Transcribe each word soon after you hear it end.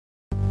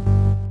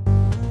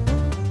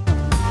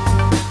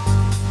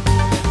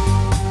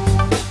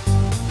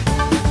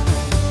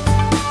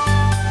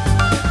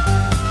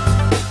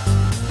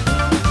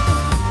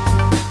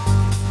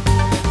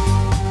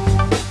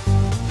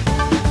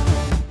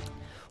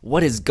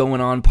What is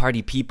going on,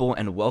 party people,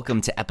 and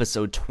welcome to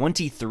episode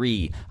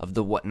 23 of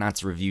the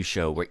Whatnots Review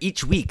Show, where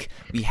each week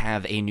we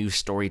have a new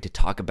story to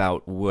talk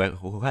about,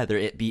 whether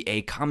it be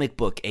a comic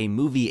book, a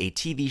movie, a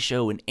TV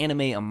show, an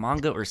anime, a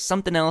manga, or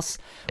something else.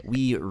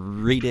 We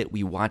read it,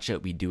 we watch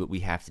it, we do what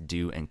we have to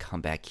do, and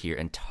come back here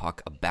and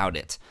talk about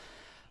it.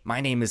 My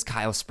name is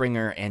Kyle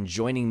Springer, and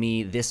joining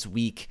me this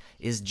week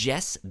is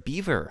Jess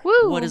Beaver.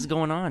 Woo! What is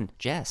going on,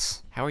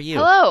 Jess? How are you?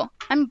 Hello,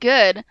 I'm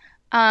good.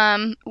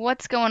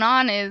 What's going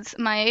on is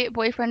my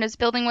boyfriend is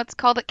building what's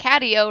called a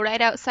catio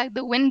right outside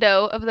the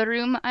window of the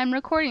room I'm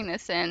recording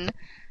this in.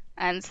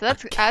 And so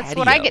that's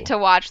what I get to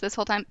watch this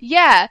whole time.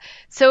 Yeah.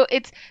 So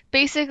it's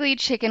basically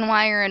chicken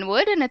wire and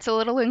wood, and it's a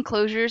little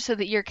enclosure so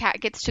that your cat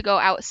gets to go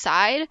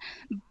outside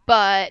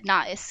but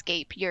not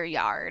escape your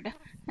yard.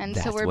 And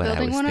That's so we're what I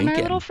building was one on our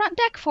thinking. little front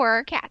deck for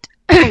our cat.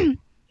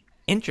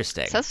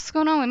 Interesting. So that's what's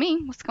going on with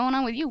me. What's going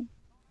on with you?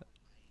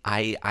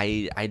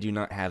 I do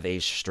not have a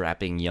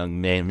strapping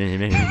young man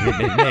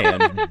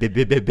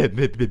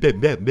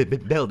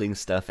building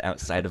stuff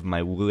outside of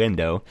my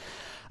window.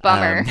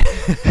 Bummer.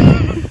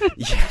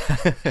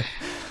 Yeah.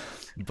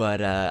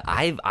 But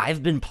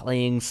I've been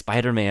playing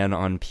Spider-Man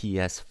on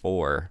PS4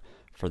 for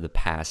the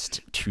past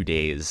 2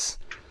 days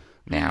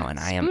now, and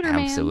I am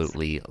Spoodermans.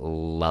 absolutely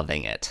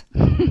loving it.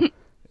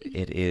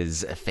 It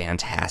is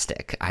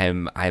fantastic.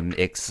 I'm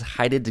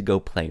excited to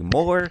go play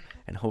more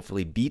and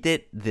hopefully beat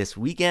it this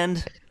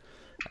weekend.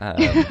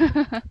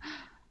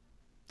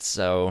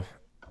 So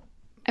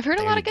I've heard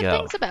a there lot you of good go.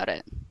 things about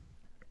it.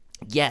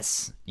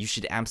 Yes, you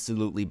should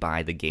absolutely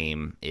buy the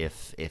game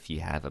if you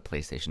have a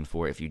PlayStation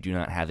 4. If you do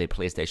not have a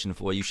PlayStation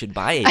 4, you should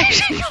buy a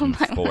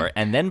PlayStation 4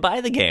 and then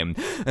buy the game.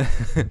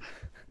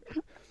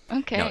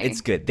 Okay. No,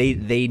 it's good.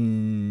 They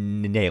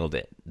nailed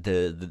it.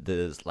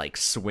 The like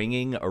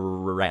swinging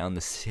around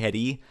the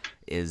city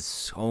is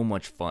so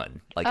much fun.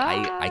 Like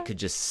I could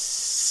just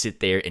sit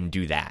there and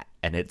do that,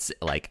 and it's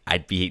like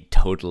I'd be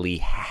totally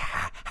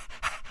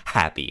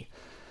happy.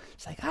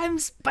 It's like, I'm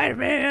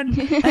Spider-Man.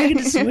 I get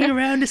to swing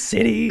around the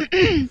city.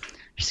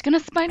 Just gonna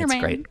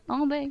Spider-Man great.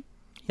 all day.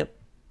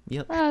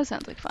 Yep. Oh,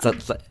 sounds like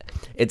fun. So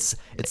it's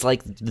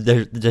like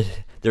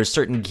there's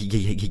certain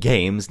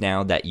games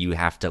now that you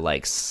have to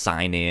like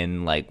sign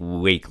in like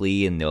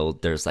weekly, and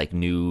there's like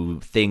new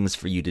things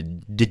for you to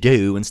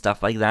do and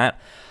stuff like that.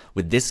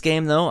 With this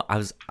game though,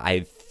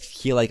 I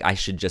feel like I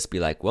should just be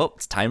like, well,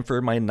 it's time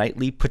for my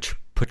nightly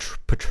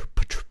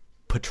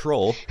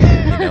patrol,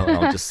 and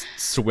I'll just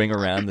swing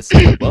around the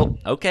city. Well,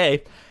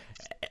 okay,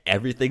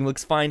 everything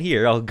looks fine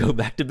here. I'll go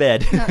back to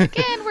bed.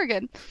 Again, we're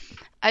good.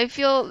 I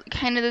feel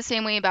kind of the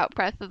same way about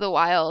Breath of the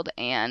Wild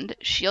and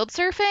shield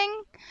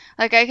surfing.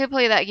 Like, I could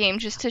play that game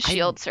just to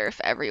shield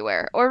surf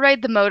everywhere. Or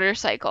ride the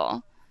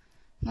motorcycle.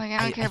 Like,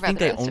 I don't care about think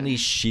the I rest of only it.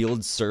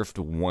 shield surfed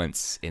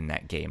once in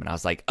that game, and I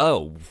was like,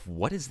 oh,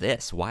 what is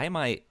this?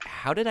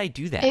 How did I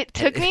do that? It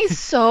took me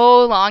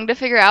so long to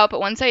figure out, but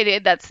once I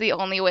did, that's the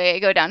only way I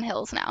go down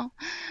hills now.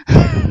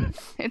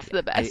 It's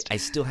the best. I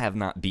still have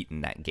not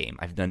beaten that game.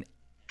 I've done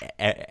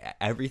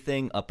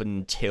everything up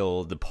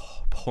until the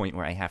point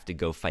where I have to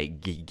go fight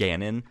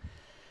Ganon,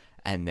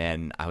 and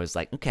then I was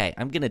like, okay,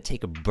 I'm gonna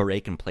take a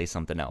break and play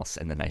something else,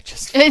 and then I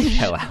just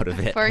fell out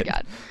of it. For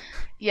God.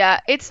 Yeah,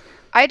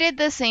 I did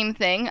the same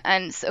thing,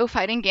 and so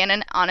fighting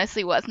Ganon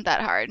honestly wasn't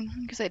that hard,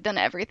 because I'd done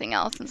everything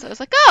else, and so I was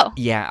like, oh!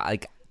 Yeah,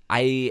 like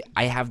I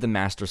have the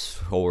Master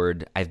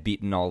Sword. I've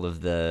beaten all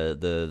of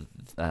the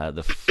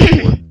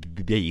four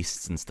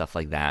beasts and stuff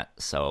like that,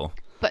 so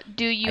But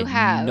do you I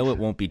have... know it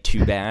won't be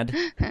too bad.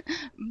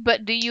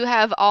 But do you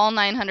have all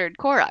 900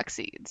 Korok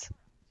seeds?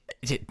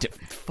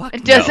 Fuck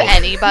Does no.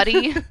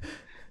 anybody?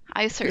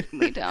 I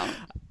certainly don't.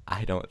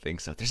 I don't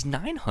think so. There's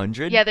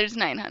 900? Yeah, there's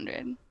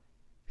 900.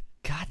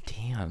 God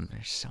damn,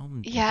 there's so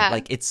many. Yeah.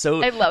 Like, it's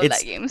so... I love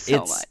it's- that game so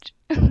it's- much.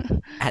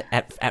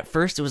 At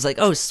first, it was like,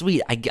 oh,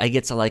 sweet, I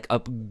get to, like,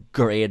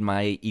 upgrade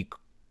my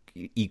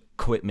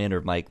equipment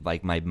or,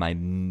 my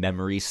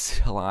memory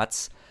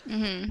slots.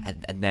 Mm-hmm.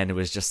 And then it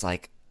was just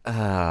like,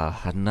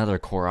 another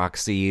Korok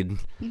seed.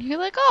 You're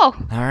like, oh.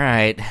 All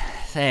right,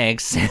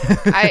 thanks.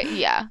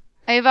 I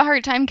have a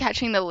hard time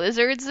catching the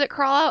lizards that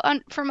crawl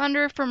out from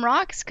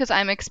rocks, because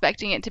I'm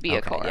expecting it to be a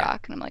Okay, Korok. yeah.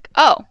 And I'm like,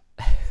 oh,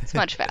 it's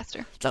much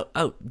faster. So,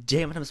 oh,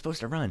 damn it, I'm supposed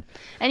to run.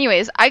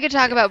 Anyways, I could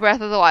talk about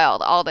Breath of the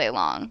Wild all day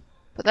long,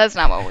 but that's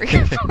not what we're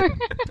here for.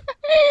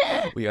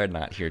 We are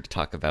not here to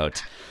talk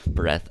about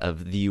Breath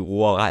of the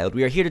Wild.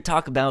 We are here to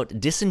talk about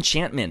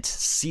Disenchantment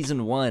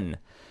Season 1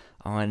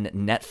 on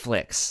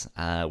Netflix,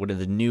 one of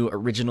the new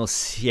original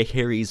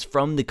series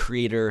from the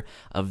creator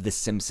of The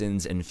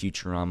Simpsons and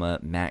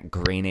Futurama, Matt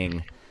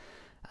Groening.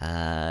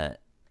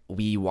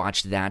 We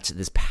watched that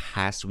this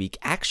past week.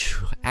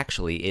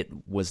 Actually, it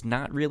was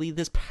not really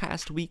this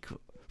past week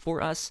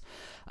for us.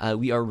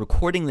 We are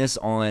recording this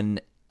on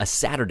a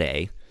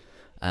Saturday,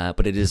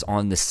 but it is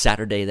on the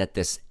Saturday that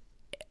this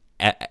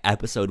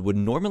episode would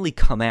normally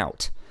come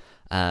out.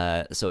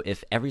 So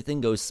if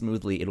everything goes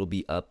smoothly, it'll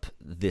be up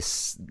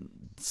this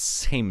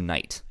same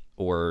night,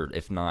 or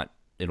if not,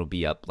 it'll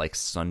be up like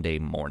Sunday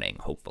morning,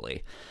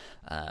 hopefully.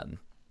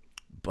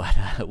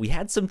 But we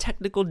had some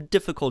technical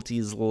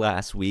difficulties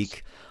last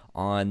week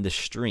on the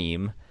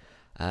stream,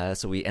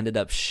 so we ended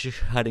up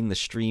shutting the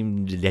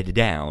stream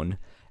down,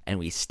 and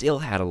we still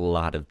had a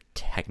lot of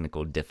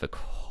technical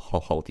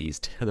difficulties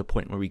to the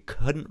point where we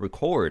couldn't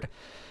record.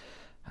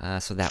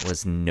 So that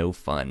was no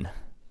fun.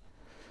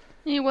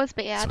 It was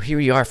bad. So here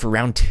we are for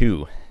round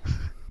 2.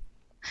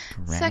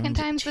 Second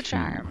time's the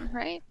charm,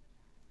 right?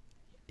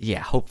 Yeah,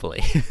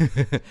 hopefully.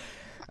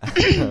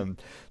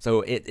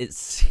 So it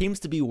seems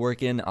to be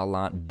working a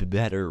lot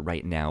better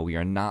right now. We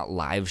are not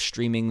live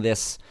streaming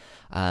this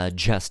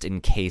just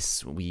in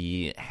case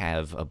we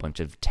have a bunch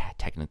of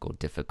technical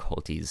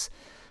difficulties.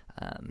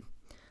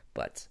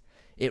 But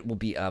it will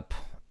be up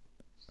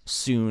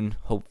soon,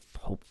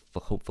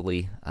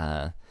 hopefully.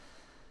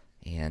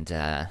 And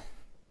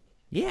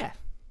yeah,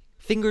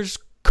 fingers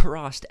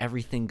crossed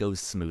everything goes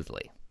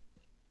smoothly.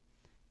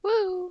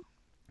 Woo!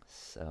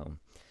 So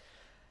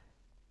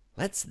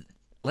let's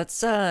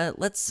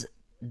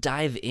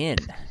dive in.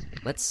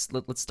 Let's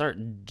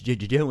start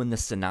doing the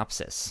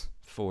synopsis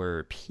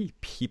for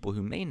people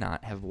who may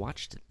not have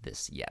watched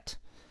this yet.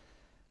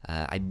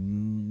 I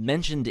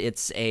mentioned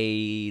it's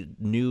a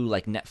new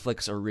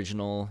Netflix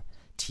original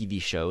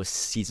TV show.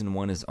 Season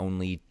 1 is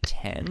only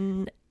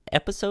 10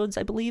 episodes,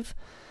 I believe.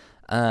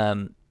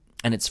 And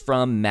it's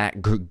from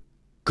Matt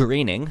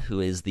Groening, who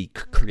is the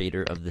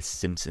creator of The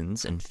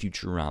Simpsons and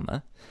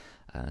Futurama.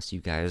 So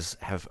you guys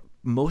have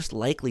most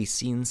likely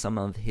seen some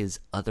of his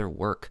other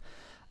work.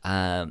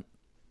 But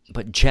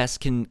Jess,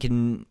 can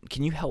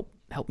you help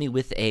me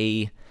with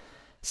a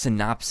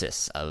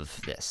synopsis of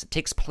this? It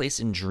takes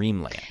place in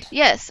Dreamland.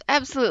 Yes,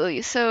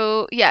 absolutely.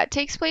 So, yeah, it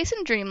takes place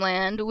in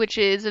Dreamland, which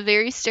is a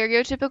very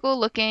stereotypical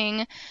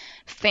looking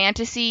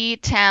fantasy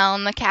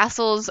town. The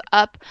castle's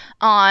up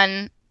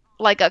on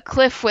a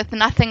cliff with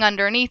nothing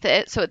underneath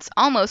it, so it's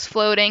almost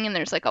floating, and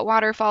there's a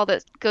waterfall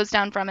that goes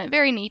down from it.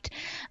 Very neat.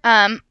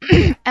 And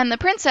the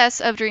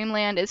princess of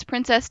Dreamland is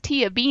Princess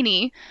Tia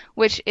Beanie,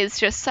 which is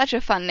just such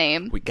a fun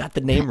name. We got the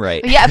name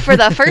right. Yeah, for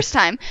the first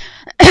time.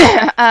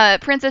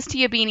 Princess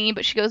Tia Beanie,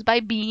 but she goes by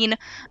Bean.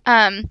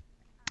 And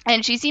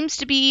she seems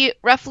to be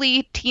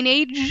roughly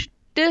teenage-aged.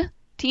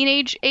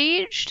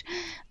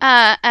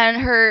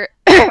 And her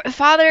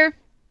father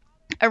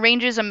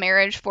arranges a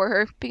marriage for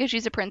her because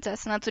she's a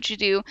princess, and that's what you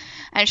do.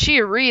 And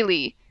she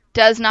really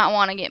does not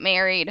want to get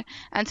married,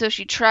 and so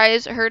she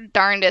tries her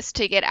darndest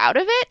to get out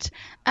of it.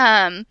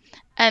 And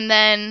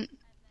then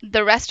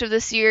the rest of the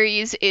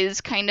series is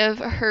kind of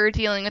her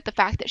dealing with the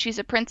fact that she's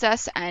a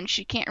princess and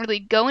she can't really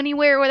go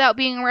anywhere without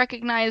being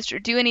recognized or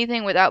do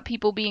anything without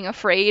people being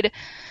afraid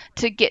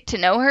to get to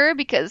know her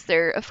because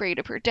they're afraid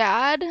of her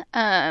dad.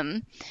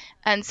 And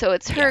so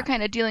it's her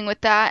kind of dealing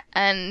with that,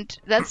 and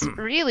that's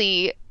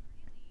really,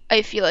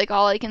 I feel like,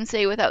 all I can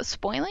say without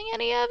spoiling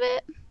any of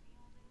it.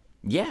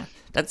 Yeah,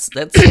 that's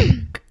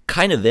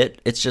kind of it.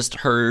 It's just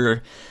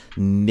her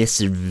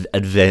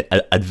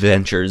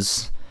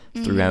misadventures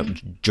throughout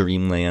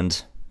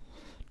Dreamland,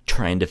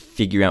 trying to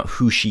figure out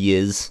who she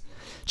is.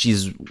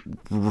 She's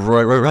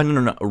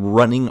running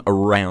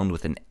around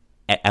with an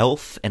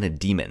elf and a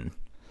demon.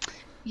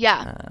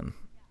 Yeah.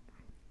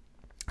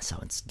 So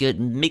it's good.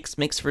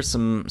 Makes for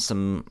some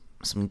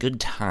good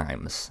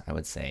times, I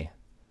would say.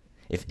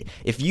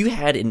 If you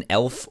had an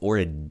elf or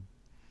a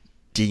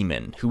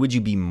demon, who would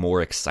you be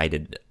more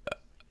excited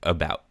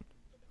about?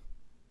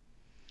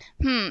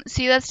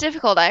 See, that's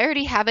difficult. I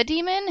already have a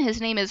demon. His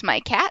name is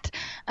my cat.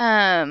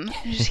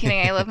 Just kidding.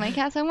 I love my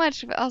cat so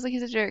much, but also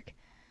he's a jerk.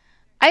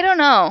 I don't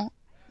know.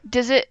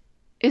 Is it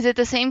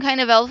the same kind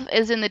of elf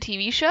as in the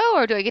TV show,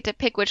 or do I get to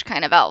pick which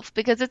kind of elf?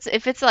 Because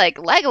if it's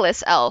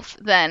Legolas elf,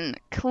 then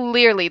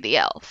clearly the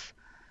elf.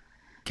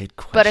 Good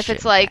question. But if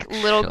it's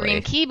little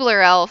green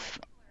Keebler elf,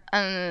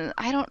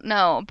 I don't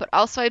know. But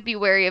also I'd be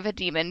wary of a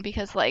demon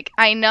because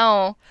I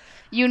know,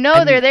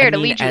 they're there to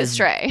lead you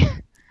astray.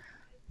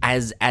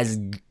 As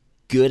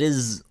good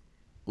as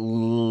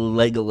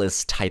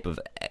Legolas type of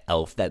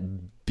elf,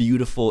 that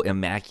beautiful,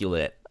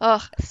 immaculate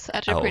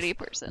such a pretty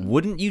person.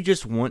 Wouldn't you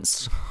just want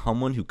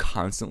someone who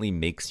constantly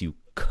makes you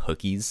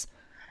cookies?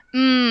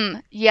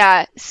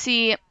 Yeah.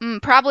 See,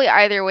 probably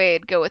either way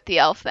I'd go with the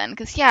elf then.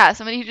 Because,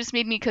 somebody who just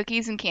made me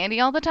cookies and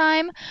candy all the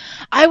time,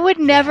 I would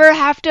never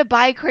have to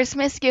buy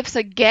Christmas gifts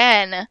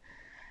again.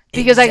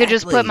 Because I could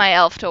just put my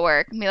elf to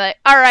work and be like,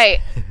 all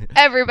right,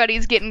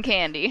 everybody's getting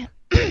candy.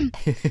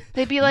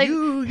 They'd be like,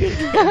 you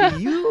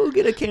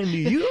get a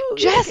candy,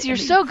 Jess, you're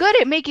so good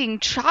at making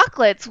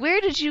chocolates.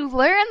 Where did you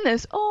learn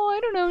this? Oh,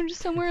 I don't know,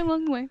 just somewhere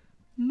along the way.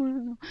 I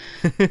don't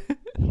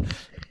know.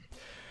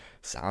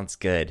 Sounds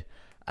good.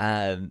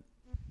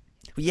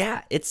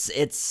 Yeah,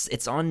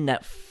 it's on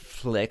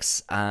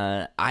Netflix.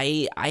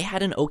 I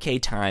had an okay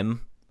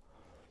time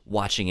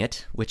watching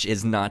it, which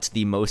is not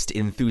the most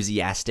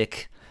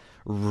enthusiastic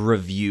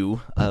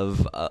review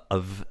of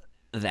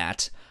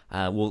that.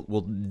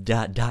 We'll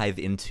dive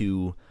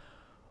into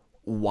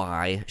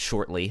why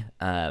shortly.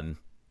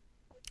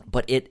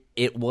 But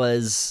it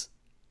was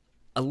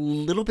a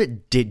little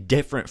bit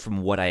different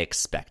from what I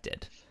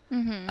expected.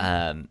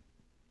 Mm-hmm.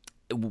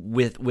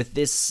 With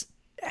this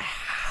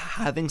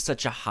having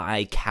such a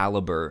high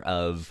caliber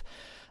of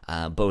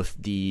both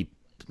the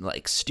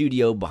like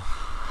studio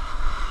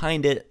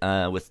behind it,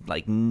 with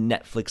like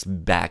Netflix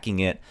backing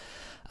it,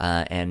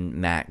 and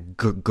Matt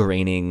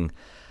Groening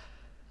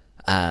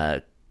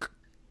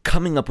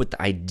coming up with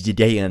the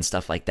idea and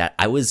stuff like that,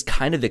 I was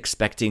kind of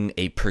expecting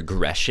a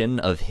progression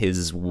of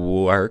his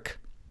work.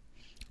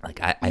 Like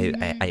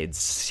I had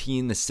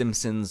seen the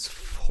Simpsons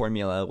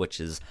formula, which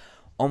is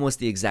almost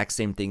the exact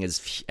same thing as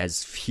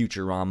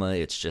Futurama.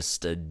 It's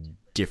just a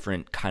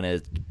different kind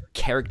of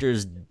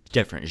characters,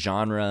 different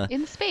genre,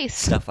 in space,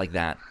 stuff like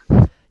that.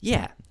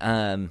 Yeah.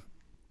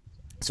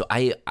 So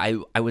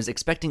I was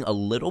expecting a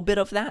little bit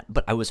of that,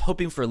 but I was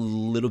hoping for a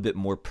little bit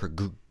more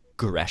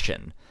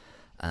progression.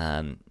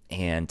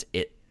 And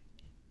it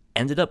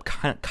ended up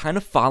kind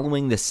of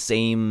following the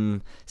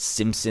same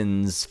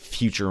Simpsons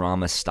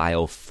Futurama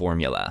style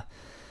formula.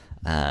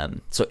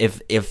 So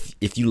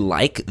if you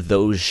like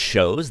those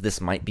shows,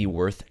 this might be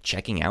worth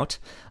checking out,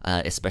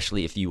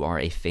 especially if you are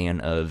a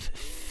fan of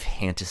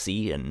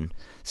fantasy and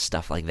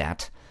stuff like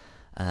that.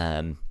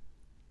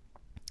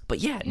 But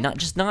yeah,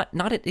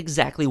 not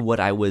exactly what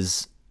I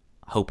was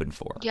hoping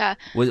for. Yeah.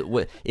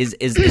 Is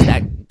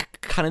that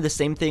kind of the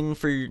same thing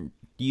for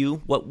you?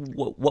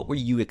 What were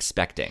you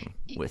expecting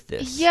with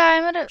this? Yeah,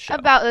 I'm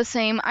about the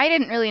same. I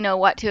didn't really know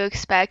what to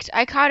expect.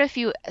 I caught a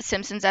few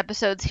Simpsons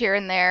episodes here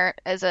and there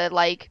as a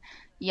like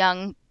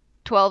young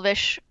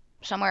 12-ish,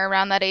 somewhere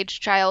around that age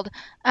child.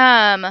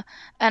 And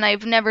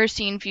I've never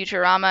seen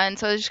Futurama, and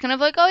so I was just kind of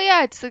like, oh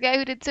yeah, it's the guy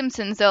who did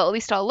Simpsons, so at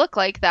least I'll look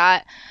like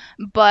that.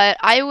 But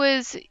I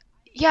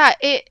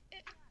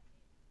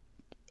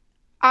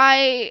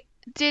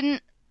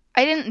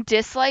didn't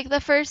dislike the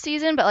first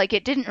season, but like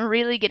it didn't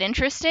really get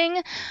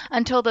interesting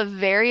until the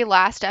very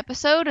last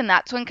episode, and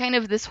that's when kind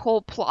of this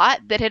whole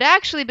plot that had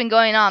actually been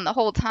going on the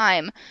whole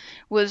time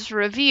was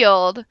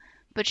revealed,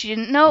 but you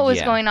didn't know it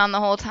was going on the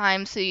whole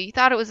time, so you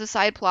thought it was a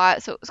side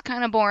plot, so it was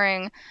kind of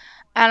boring.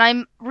 And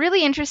I'm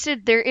really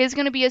interested. There is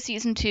going to be a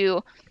season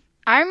 2.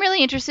 I'm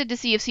really interested to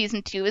see if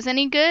season 2 is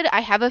any good. I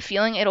have a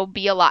feeling it'll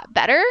be a lot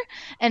better,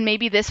 and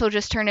maybe this will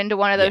just turn into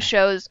one of those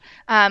shows,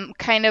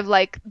 kind of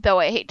like, though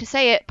I hate to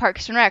say it,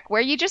 Parks and Rec,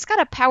 where you just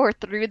gotta power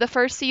through the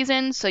first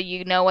season so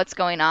you know what's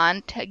going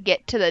on to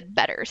get to the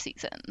better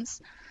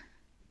seasons.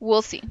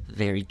 We'll see.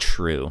 Very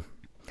true.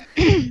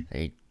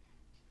 Very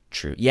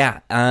true. Yeah,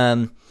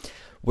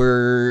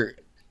 we're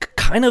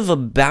kind of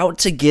about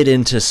to get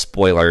into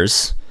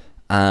spoilers.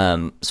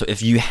 So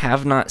if you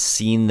have not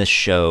seen the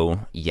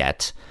show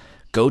yet,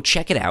 go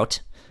check it out.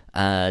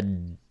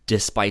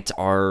 Despite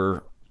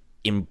our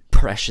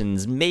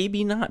impressions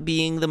maybe not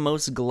being the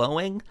most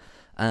glowing,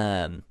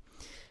 I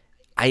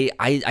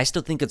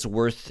still think it's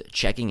worth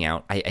checking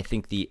out. I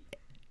think the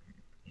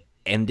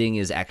ending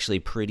is actually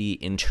pretty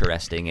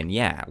interesting, and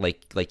yeah,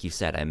 like you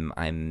said,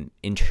 I'm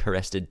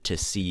interested to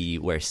see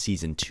where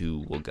season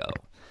 2 will go,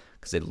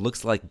 because it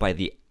looks like by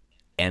the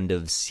end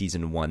of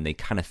season 1 they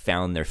kind of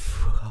found their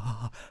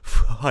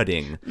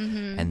footing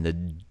and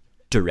the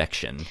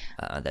direction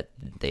that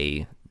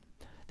they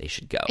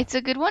should go. It's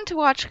a good one to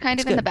watch kind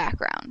of in the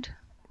background.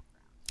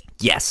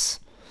 Yes,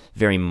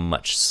 very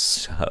much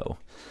so.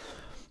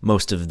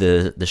 Most of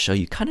the show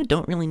you kind of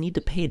don't really need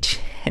to pay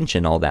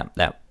attention all that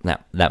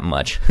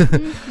much.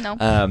 No.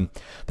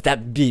 But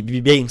that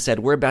being said,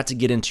 we're about to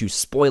get into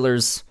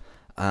spoilers,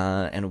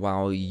 and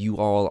while you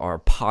all are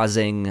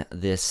pausing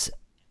this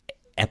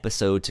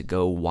episode to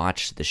go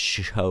watch the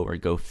show or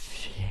go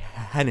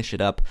finish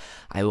it up,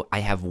 I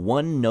have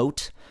one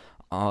note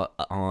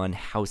on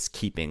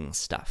housekeeping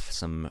stuff,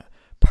 some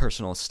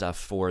personal stuff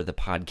for the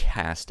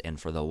podcast and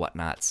for the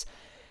whatnots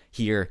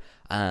here.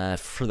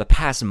 For the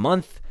past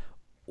month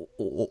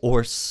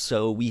or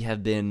so, we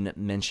have been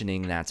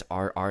mentioning that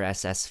our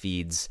RSS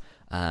feeds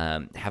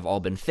have all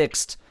been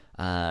fixed,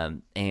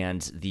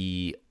 and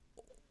the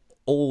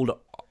old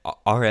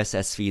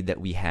RSS feed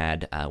that we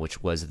had,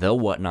 which was The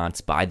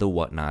Whatnots by The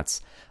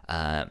Whatnots,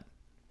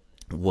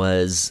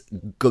 was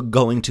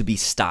going to be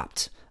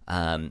stopped.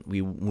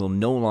 We will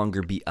no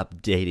longer be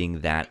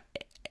updating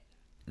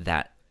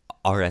that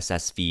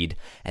RSS feed,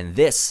 and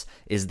this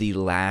is the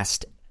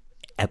last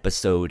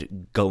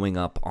episode going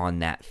up on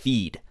that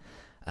feed.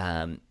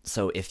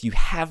 So if you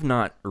have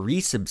not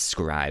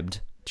resubscribed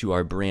to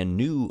our brand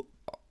new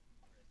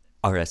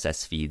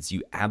RSS feeds,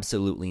 you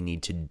absolutely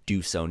need to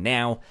do so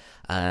now.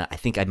 I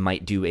think I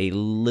might do a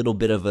little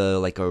bit of a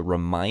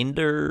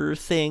reminder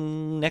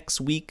thing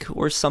next week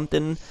or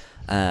something.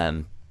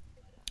 But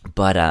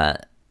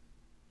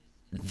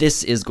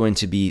this is going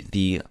to be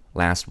the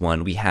last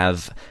one. We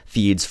have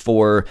feeds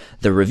for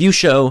the review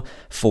show,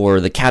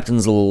 for the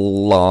Captain's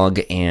Log,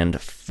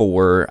 and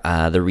for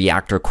the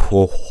Reactor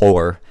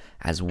Core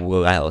as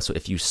well. So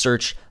if you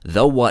search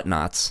The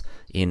Whatnots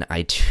in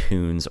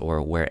iTunes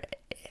or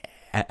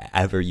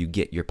wherever you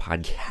get your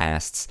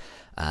podcasts,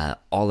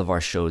 all of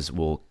our shows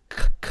will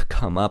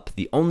come up.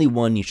 The only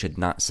one you should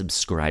not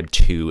subscribe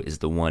to is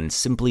the one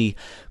simply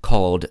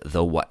called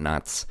The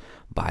Whatnots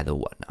by The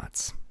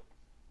Whatnots.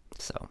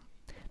 So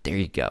there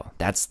you go.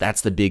 That's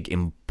the big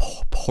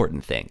important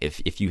important thing.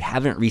 If you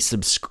haven't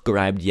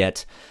resubscribed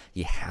yet,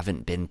 you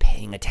haven't been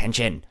paying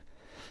attention.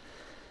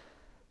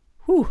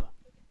 Whew.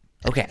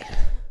 Okay.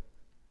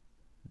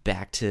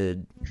 Back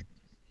to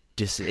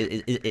is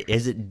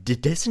it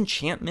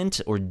Disenchantment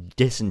or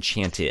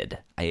Disenchanted?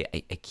 I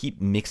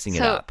keep mixing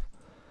it up.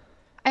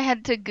 I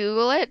had to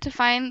Google it to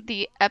find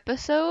the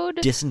episode.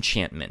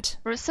 Disenchantment.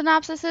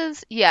 Synopsis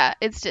is, yeah,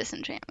 it's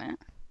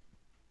Disenchantment.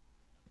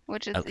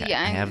 Which is, okay.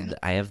 yeah.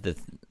 I have the.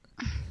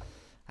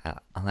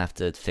 I'll have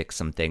to fix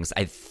some things.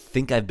 I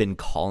think I've been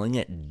calling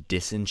it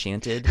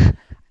Disenchanted.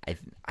 I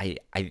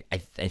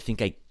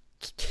think I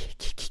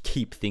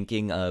keep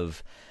thinking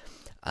of.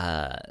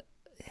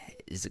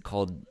 Is it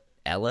called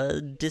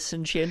Ella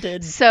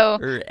Disenchanted?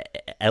 Or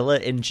Ella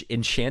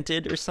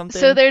Enchanted or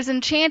something? So there's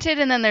Enchanted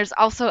and then there's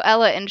also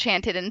Ella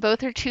Enchanted, and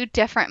both are two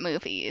different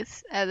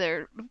movies.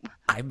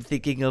 I'm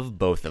thinking of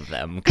both of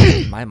them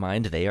because in my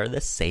mind they are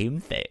the same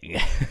thing.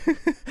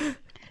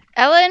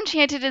 Ella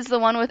Enchanted is the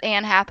one with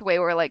Anne Hathaway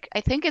where, like,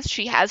 I think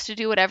she has to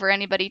do whatever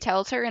anybody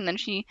tells her and then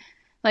she,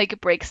 like,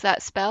 breaks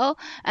that spell.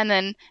 And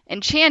then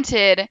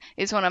Enchanted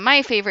is one of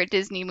my favorite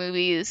Disney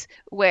movies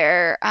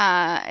where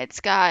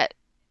it's got,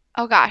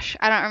 oh gosh,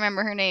 I don't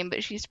remember her name,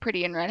 but she's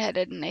pretty and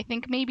redheaded, and I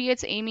think maybe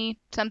it's Amy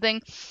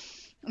something.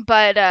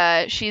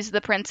 But she's the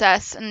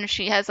princess, and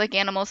she has, like,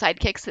 animal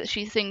sidekicks that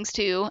she sings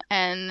to,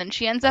 and then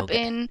she ends up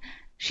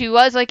she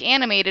was, like,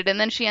 animated, and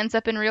then she ends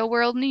up in real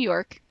world New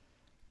York.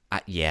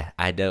 Yeah,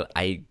 I don't.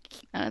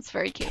 That's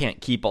very cute. Can't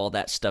keep all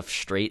that stuff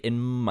straight in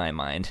my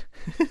mind.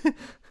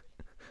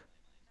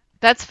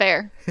 That's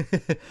fair.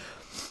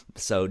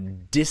 So,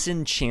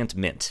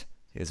 Disenchantment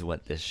is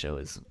what this show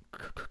is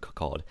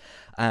called.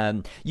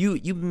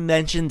 You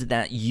mentioned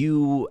that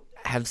you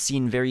have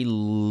seen very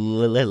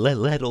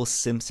little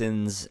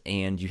Simpsons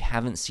and you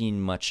haven't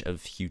seen much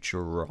of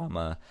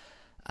Futurama.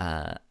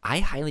 I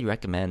highly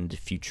recommend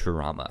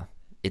Futurama.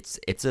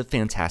 It's a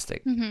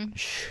fantastic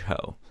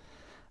show.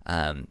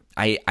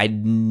 I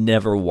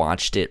never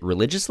watched it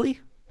religiously,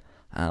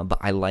 but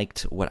I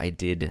liked what I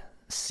did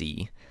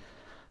see.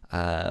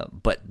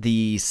 But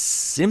The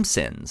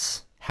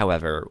Simpsons,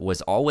 however,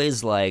 was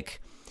always like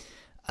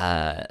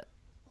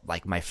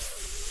my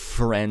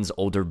friend's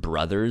older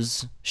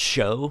brother's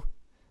show.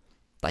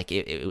 Like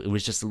it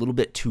was just a little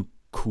bit too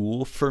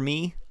cool for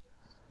me.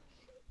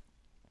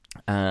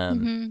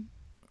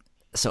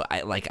 So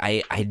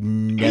I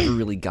never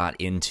really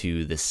got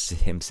into The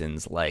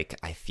Simpsons like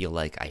I feel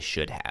like I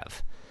should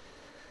have.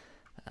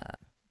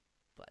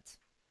 But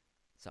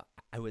so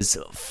I was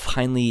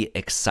finally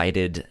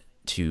excited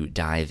to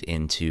dive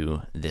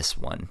into this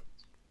one.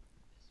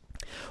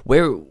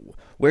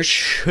 Where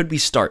should we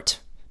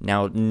start?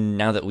 Now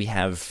that we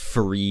have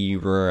free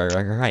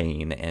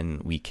reign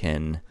and we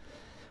can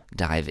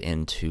dive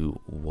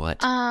into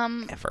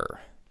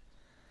whatever.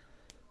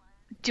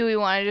 Do we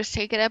want to just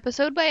take it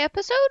episode by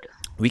episode?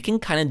 We can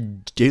kind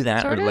of do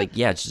that, sort of? Or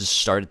just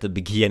start at the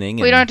beginning.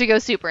 We don't have to go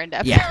super in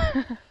depth.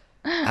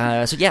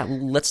 Yeah. So yeah,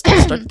 let's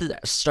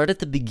start at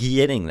the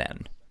beginning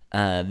then.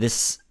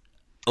 This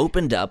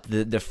opened up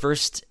the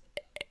first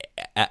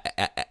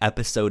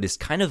episode is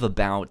kind of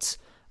about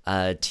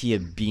Tia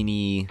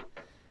Beanie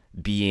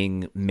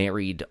being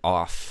married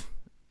off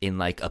in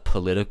like a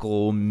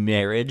political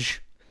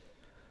marriage,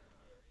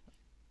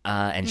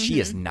 and she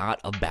is not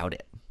about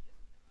it.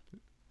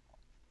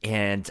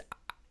 And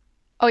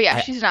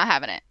she's not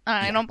having it.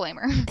 I don't blame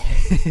her.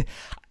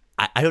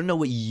 I don't know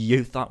what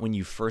you thought when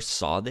you first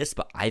saw this,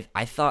 but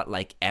I thought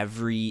like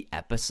every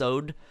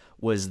episode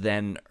was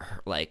then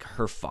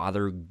her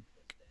father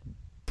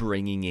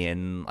bringing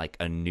in like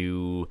a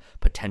new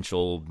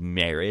potential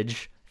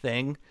marriage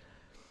thing.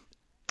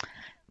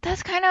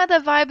 That's kind of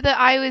the vibe that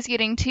I was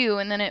getting too,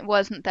 and then it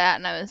wasn't that,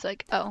 and I was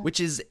like, oh. Which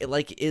is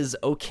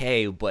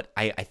okay, but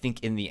I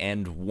think in the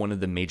end, one of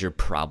the major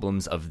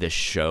problems of this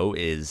show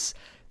is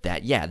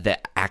that, the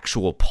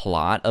actual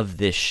plot of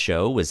this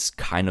show was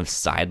kind of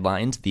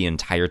sidelined the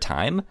entire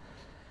time.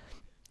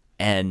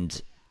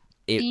 And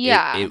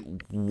it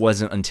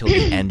wasn't until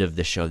the end of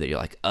the show that you're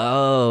like,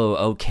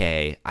 oh,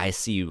 okay, I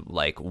see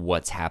like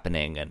what's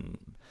happening and,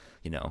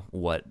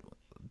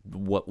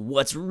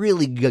 what's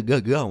really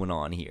going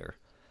on here.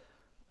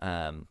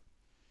 And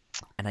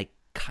I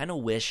kind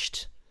of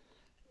wished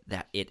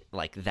that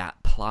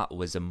that plot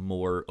was a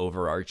more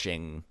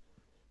overarching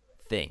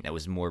thing that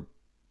was more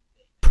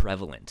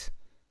prevalent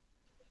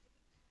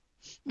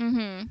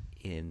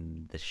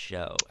in the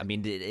show. I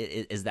mean,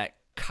 is that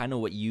kind of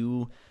what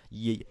you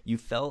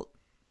felt?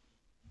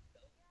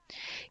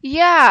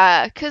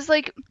 Yeah, because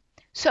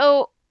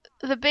so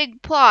the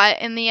big plot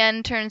in the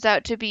end turns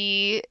out to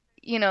be,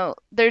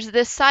 there's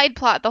this side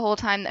plot the whole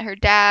time that her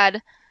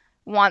dad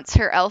wants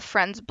her elf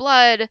friend's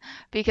blood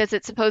because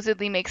it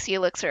supposedly makes the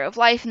elixir of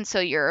life, and so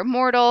you're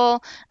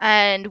immortal,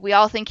 and we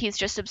all think he's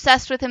just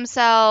obsessed with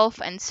himself,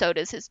 and so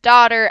does his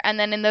daughter. And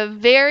then in the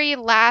very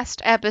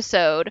last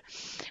episode,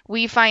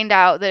 we find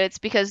out that it's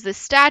because the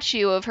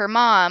statue of her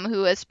mom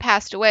who has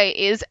passed away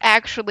is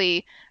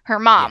actually her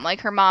mom. Yeah. Like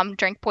her mom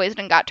drank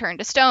poison and got turned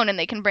to stone and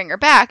they can bring her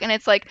back. And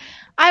it's like,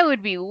 I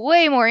would be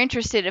way more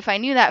interested if I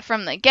knew that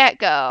from the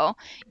get-go.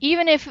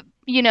 Even if,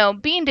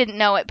 Bean didn't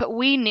know it, but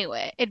we knew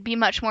it. It'd be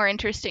much more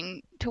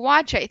interesting to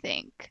watch, I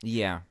think.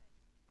 Yeah.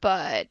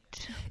 But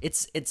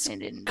it's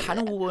didn't kind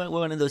of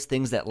one of those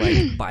things that,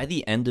 like, by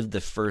the end of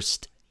the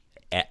first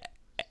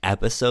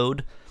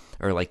episode,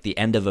 or like the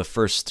end of a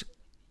first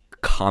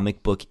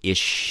comic book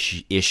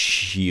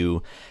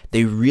issue,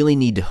 they really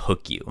need to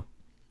hook you,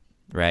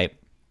 right?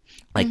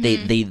 Like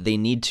they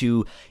need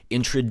to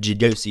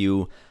introduce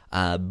you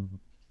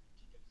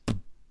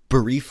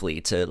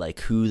briefly to like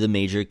who the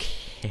major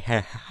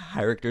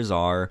characters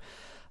are,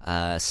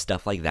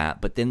 stuff like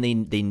that. But then they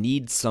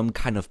need some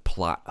kind of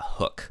plot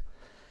hook.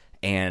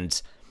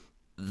 And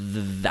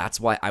that's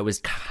why I was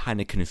kind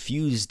of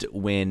confused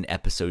when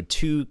episode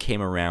 2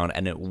 came around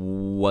and it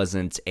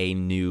wasn't a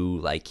new,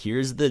 like,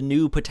 here's the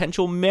new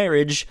potential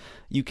marriage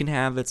you can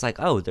have. It's like,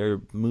 oh,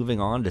 they're moving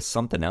on to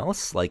something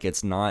else. Like,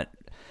 it's not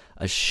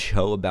a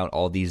show about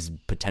all these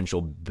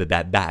potential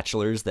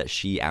bachelors that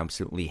she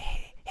absolutely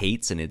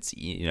hates. And it's,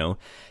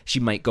 she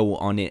might go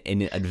on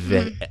an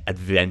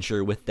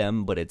adventure with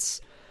them, but it's,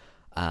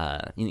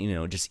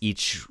 just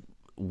each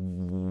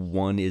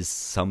one is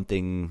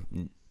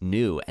something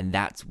new, and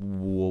that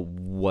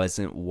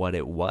wasn't what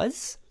it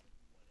was.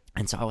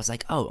 And so I was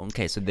like, oh,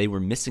 okay, so they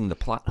were missing the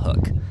plot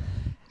hook.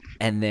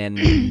 And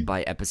then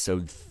by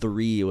episode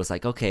 3, it was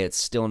like, okay, it's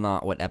still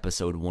not what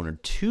episode 1 or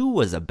 2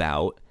 was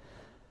about.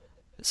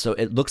 So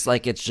it looks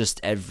like it's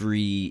just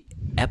every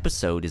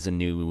episode is a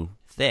new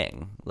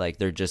thing. Like,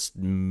 they're just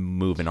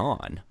moving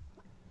on.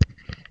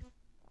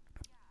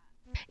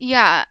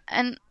 Yeah,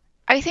 and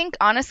I think,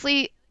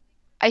 honestly,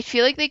 I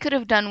feel like they could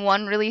have done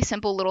one really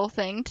simple little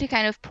thing to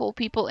kind of pull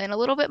people in a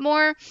little bit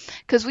more,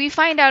 because we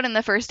find out in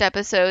the first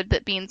episode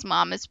that Bean's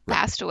mom has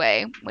passed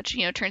away, which,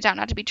 turns out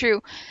not to be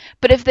true.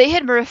 But if they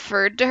had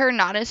referred to her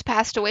not as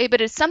passed away,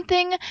 but as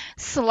something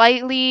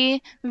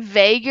slightly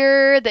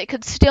vaguer that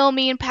could still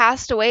mean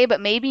passed away, but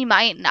maybe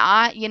might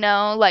not,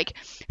 like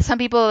some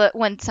people,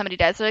 when somebody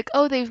dies, they're like,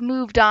 oh, they've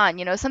moved on,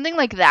 something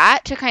like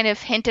that to kind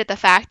of hint at the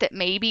fact that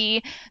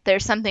maybe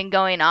there's something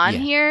going on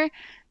here.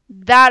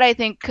 That I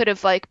think could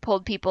have like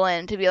pulled people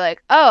in to be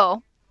like,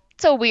 oh,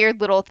 it's a weird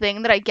little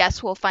thing that I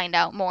guess we'll find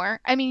out more.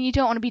 I mean, you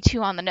don't want to be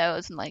too on the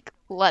nose and like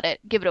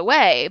give it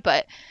away,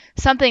 but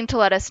something to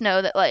let us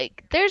know that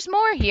like there's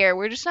more here.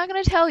 We're just not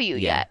going to tell you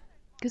yet.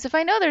 Because if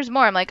I know there's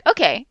more, I'm like,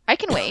 okay, I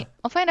can wait.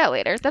 I'll find out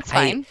later. That's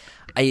fine.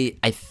 I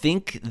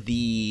think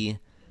because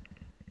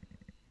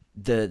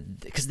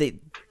they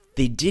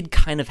did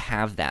kind of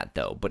have that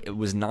though, but it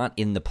was not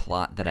in the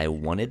plot that I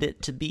wanted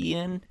it to be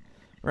in.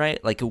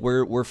 Right? Like,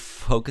 we're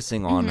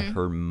focusing on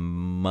her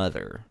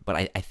mother. But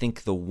I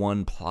think the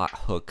one plot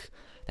hook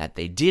that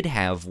they did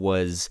have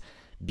was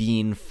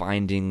Bean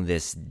finding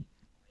this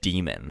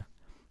demon.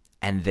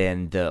 And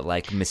then the,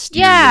 like,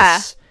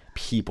 mysterious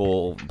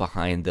people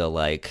behind the,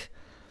 like,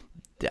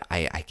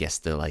 I guess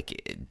the,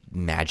 like,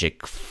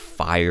 magic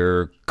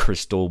fire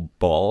crystal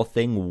ball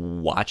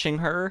thing watching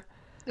her.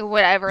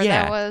 Whatever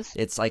that was.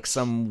 It's like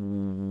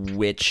some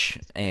witch,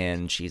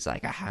 and she's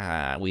like,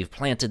 aha, we've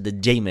planted the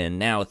demon.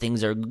 Now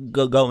things are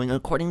going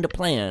according to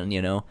plan,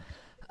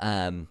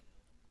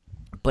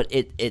 But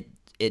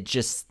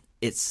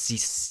it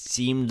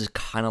seemed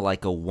kind of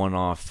like a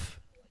one-off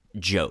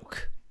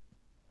joke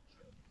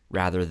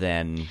rather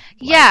than,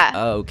 like,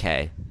 oh,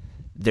 okay,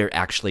 they're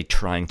actually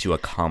trying to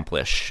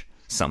accomplish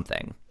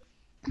something.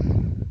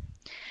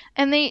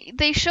 And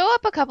they show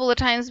up a couple of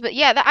times, but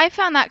I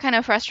found that kind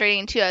of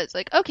frustrating too. I was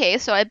like, okay,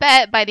 so I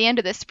bet by the end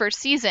of this first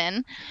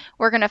season,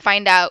 we're going to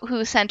find out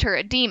who sent her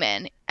a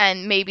demon.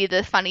 And maybe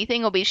the funny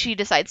thing will be she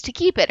decides to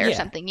keep it or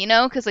something,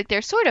 Because, like,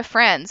 they're sort of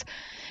friends.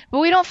 But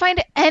we don't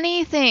find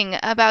anything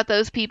about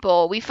those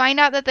people. We find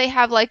out that they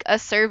have, like, a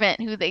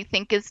servant who they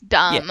think is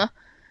dumb. Yeah.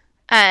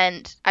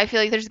 And I feel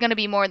like there's going to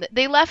be more.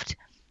 They left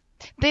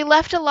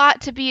a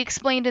lot to be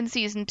explained in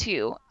season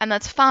 2, and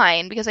that's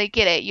fine because I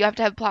get it. You have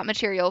to have plot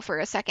material for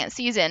a second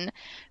season,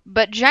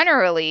 but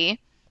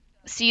generally,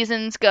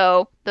 seasons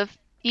go,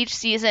 each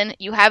season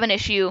you have an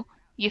issue,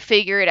 you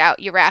figure it out,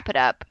 you wrap it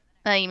up,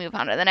 and then you move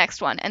on to the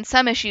next one. And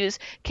some issues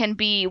can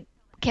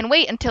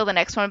wait until the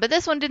next one, but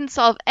this one didn't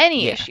solve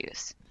any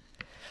issues.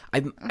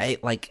 I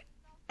like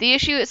the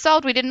issue it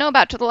solved we didn't know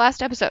about till the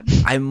last episode.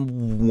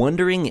 I'm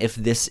wondering if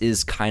this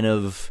is kind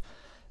of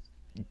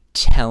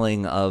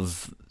telling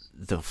of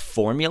the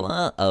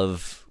formula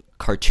of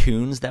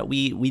cartoons that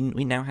we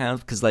now have,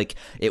 because like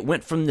it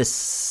went from The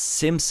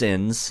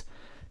Simpsons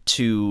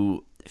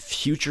to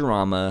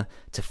Futurama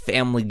to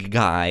Family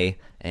Guy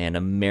and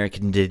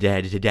American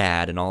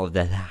Dad and all of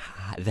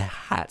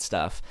that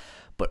stuff,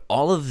 but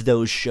all of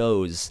those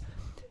shows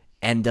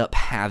end up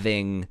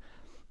having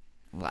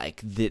like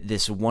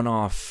this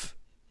one-off,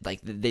 like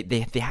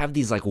they have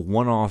these like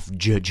one-off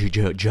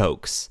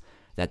jokes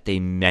that they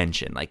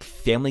mention. Like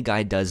Family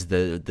Guy does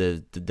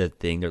the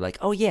thing. They're like,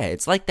 oh yeah,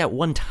 it's like that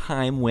one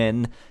time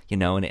when,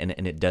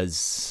 and it does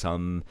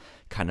some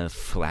kind of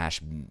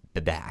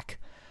flashback.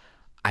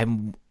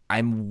 I'm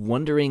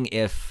wondering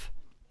if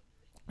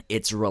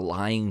it's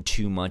relying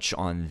too much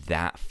on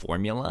that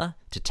formula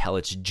to tell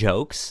its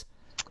jokes.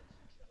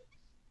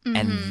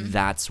 And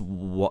that's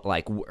what,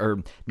 like,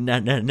 or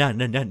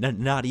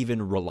not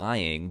even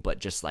relying, but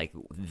just like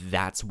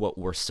that's what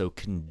we're so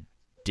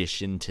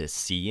conditioned to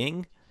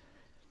seeing,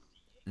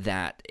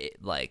 that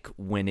it, like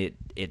when it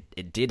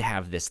did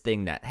have this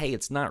thing that, hey,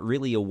 it's not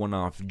really a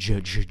one-off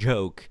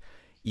joke,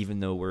 even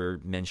though we're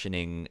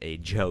mentioning a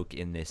joke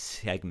in this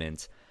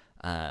segment.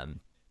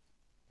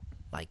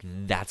 Like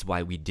that's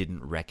why we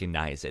didn't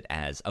recognize it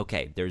as,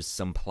 okay, there's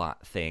some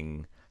plot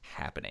thing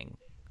happening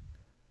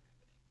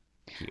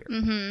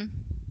here.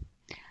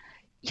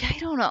 Yeah, I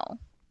don't know.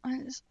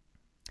 It's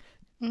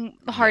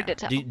hard to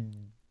tell.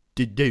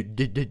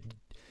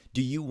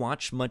 Do you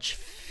watch much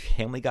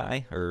Family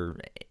Guy or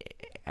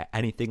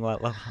anything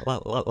like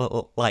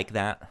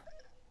that?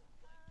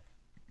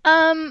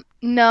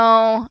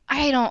 No,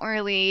 I don't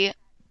really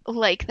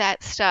like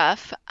that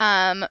stuff.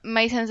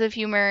 My sense of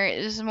humor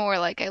is more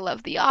like I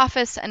love The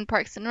Office and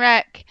Parks and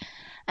Rec,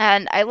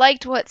 and I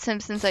liked what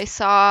Simpsons I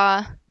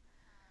saw.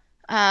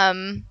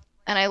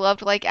 And I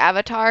loved like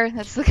Avatar.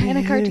 That's the kind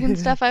of cartoon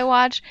stuff I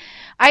watch.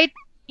 I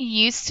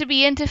used to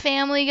be into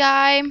Family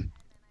Guy,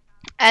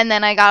 and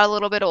then I got a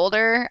little bit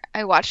older.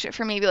 I watched it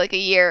for maybe like a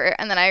year,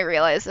 and then I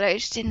realized that I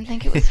just didn't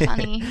think it was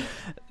funny.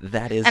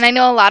 That is, and I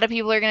know a lot of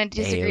people are going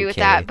to disagree with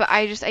that, but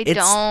I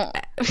don't.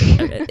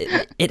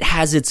 It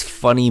has its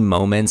funny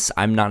moments.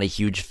 I'm not a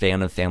huge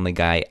fan of Family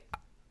Guy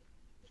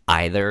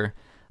either.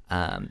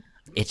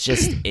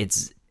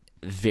 It's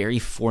very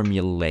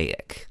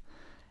formulaic,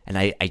 and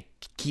I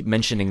keep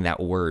mentioning that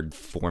word,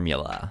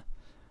 formula,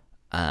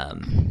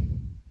 and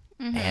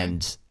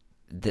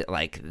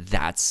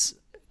that's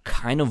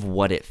kind of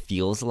what it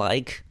feels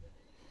like.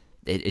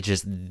 It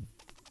just,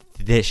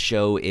 this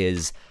show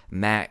is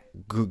Matt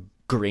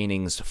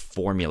Groening's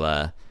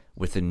formula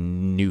with a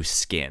new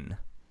skin.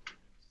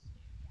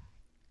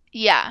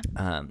 Yeah.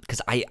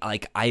 Because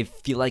I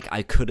feel like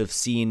I could have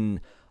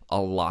seen a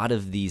lot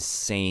of these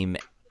same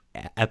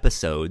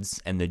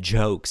episodes and the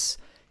jokes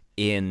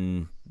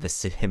in The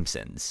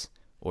Simpsons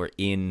or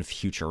in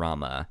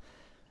Futurama.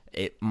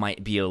 It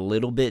might be a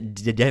little bit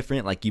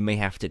different. Like you may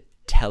have to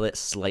tell it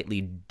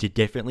slightly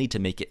differently to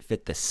make it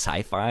fit the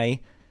sci-fi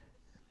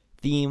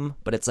theme,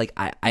 but it's like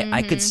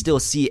I could still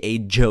see a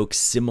joke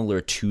similar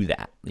to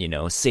that,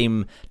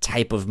 same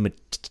type of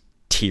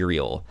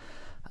material.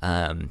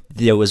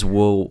 There was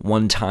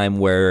one time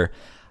where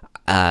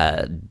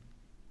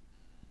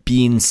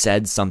Bean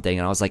said something,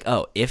 and I was like,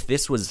 oh, if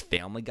this was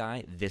Family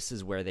Guy, this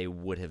is where they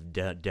would have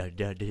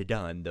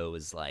done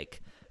those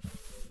like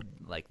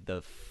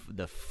the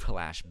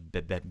flash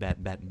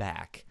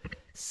back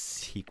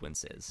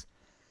sequences.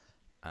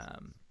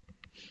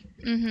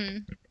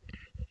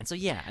 And so,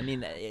 yeah, I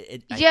mean,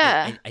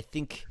 I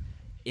think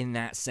in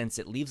that sense,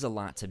 it leaves a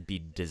lot to be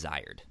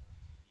desired.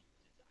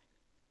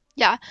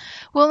 Yeah.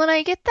 Well, and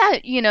I get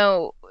that,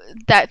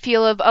 that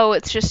feel of, oh,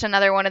 it's just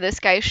another one of this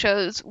guy's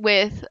shows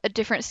with a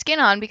different skin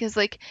on, because,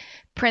 like,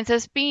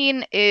 Princess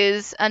Bean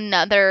is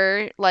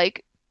another,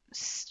 like,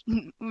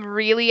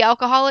 really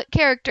alcoholic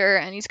character,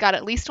 and he's got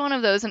at least one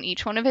of those in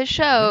each one of his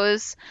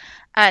shows.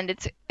 And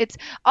it's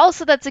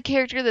also, that's a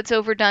character that's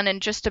overdone in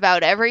just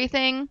about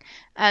everything.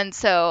 And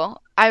so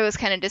I was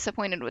kind of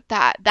disappointed with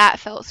that. That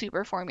felt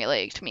super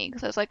formulaic to me,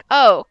 because I was like,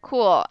 oh,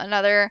 cool,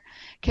 another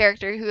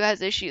character who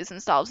has issues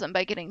and solves them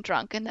by getting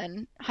drunk, and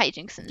then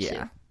hijinks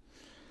ensue.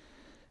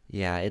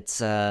 Yeah,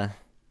 it's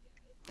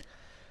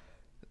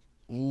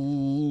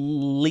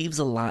leaves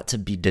a lot to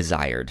be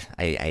desired.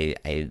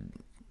 I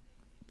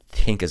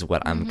think is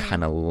what I'm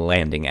kind of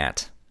landing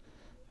at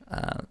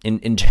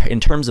in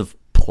terms of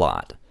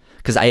plot.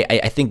 Because I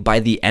think by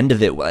the end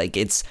of it, like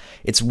it's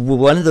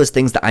one of those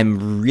things that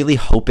I'm really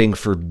hoping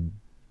for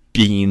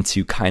Bean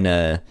to kind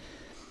of,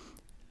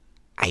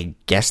 I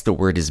guess the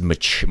word is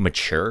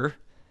mature,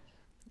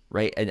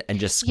 right? And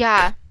just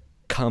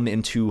come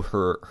into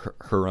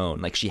her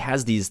own. Like she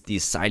has these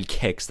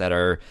sidekicks that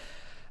are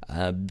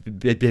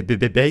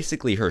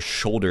basically her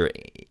shoulder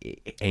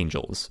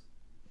angels.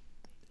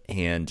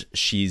 And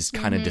she's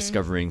kind of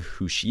discovering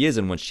who she is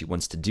and what she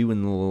wants to do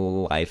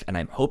in life. And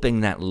I'm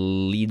hoping that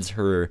leads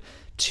her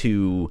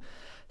to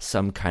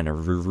some kind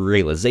of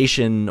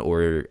realization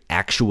or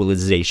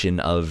actualization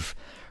of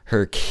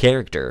her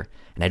character.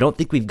 And I don't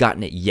think we've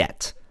gotten it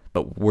yet.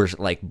 But we're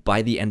like,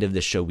 by the end of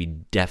the show, we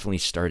definitely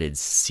started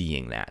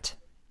seeing that.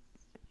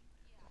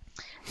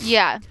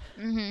 Yeah.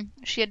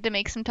 She had to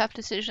make some tough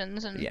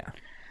decisions and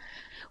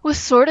was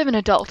sort of an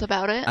adult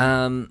about it.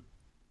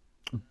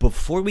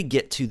 Before we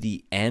get to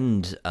the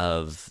end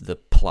of the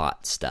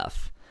plot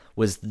stuff,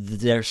 was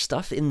there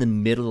stuff in the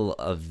middle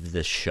of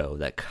the show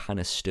that kind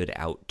of stood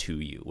out to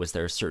you? Was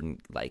there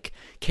certain like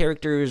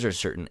characters or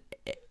certain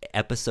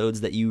episodes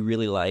that you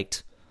really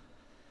liked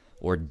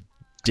or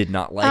did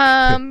not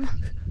like?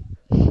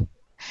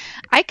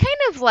 I kind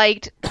of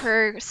liked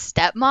her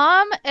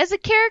stepmom as a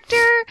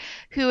character,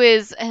 who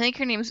is, I think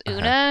her name's Uh-huh.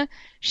 Una.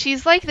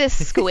 She's like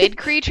this squid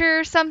creature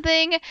or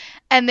something,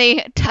 and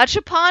they touch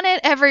upon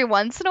it every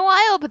once in a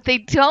while, but they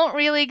don't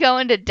really go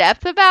into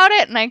depth about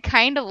it, and I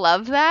kind of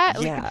love that.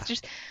 Like, Yeah. it's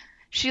just,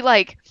 she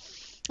like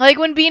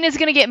when Bean is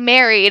gonna get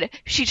married,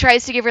 she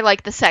tries to give her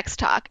like the sex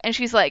talk, and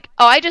she's like,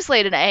 "Oh, I just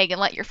laid an egg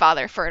and let your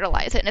father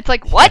fertilize it." And it's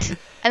like, "What?"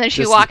 And then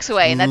she Just walks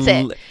away, and that's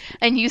it.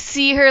 And you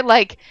see her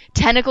like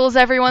tentacles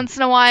every once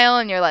in a while,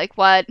 and you're like,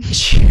 "What?"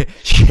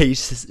 She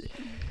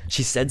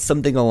said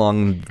something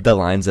along the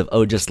lines of,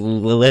 "Oh, just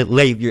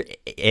lay your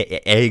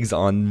eggs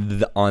on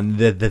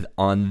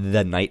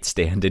the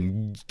nightstand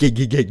and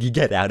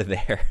get out of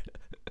there."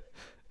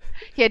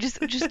 Yeah, just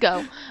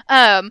go.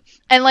 And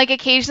like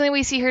occasionally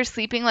we see her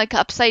sleeping like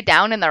upside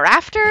down in the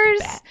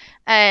rafters,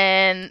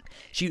 and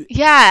She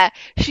yeah,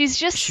 she's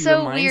just she so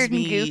reminds weird and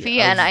me goofy,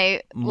 of and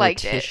I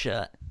liked it.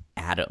 Morticia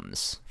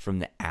Adams from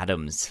the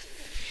Adams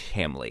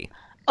Family.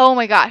 Oh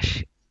my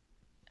gosh,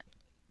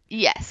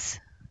 yes,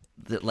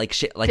 Like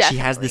she has the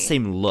definitely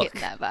same look,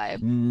 getting that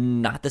vibe.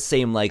 not the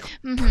same like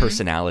Mm-hmm.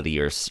 personality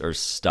or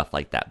stuff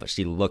like that, but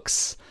she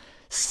looks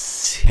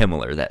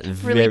similar. That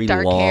Really very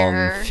dark long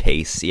hair.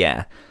 face,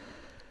 yeah.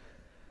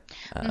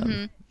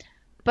 Mm-hmm. It's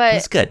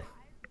But good.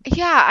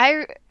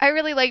 yeah, I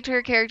really liked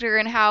her character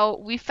and how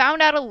we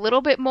found out a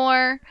little bit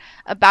more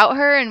about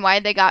her and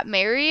why they got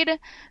married,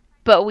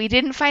 but we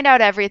didn't find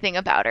out everything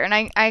about her, and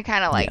I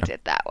kind of Yeah. liked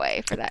it that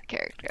way for that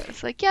character. I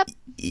was like, yep.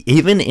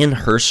 Even in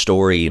her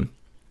story,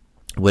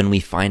 when we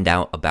find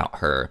out about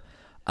her,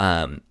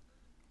 again,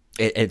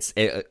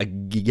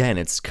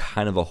 it's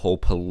kind of a whole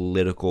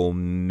political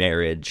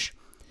marriage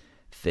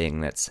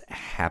thing that's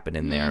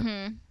happening there.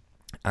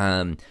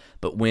 Mm-hmm.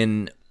 But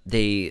when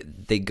they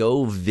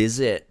go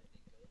visit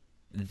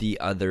the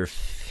other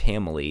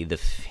family, the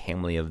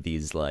family of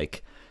these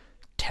like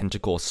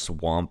tentacle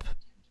swamp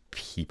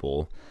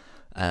people,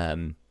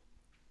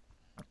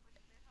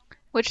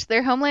 Which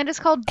their homeland is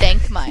called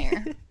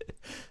Dankmire.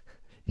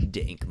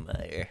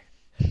 Dankmeyer.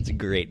 It's a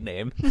great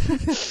name.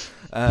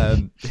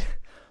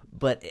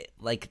 But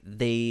like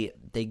they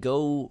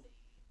go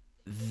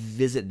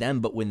visit them,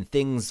 but when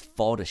things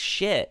fall to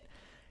shit,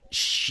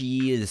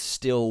 she is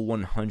still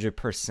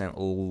 100%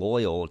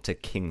 loyal to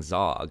King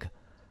Zog,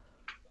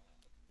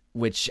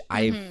 which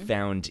I Mm-hmm.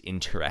 found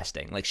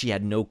interesting. Like she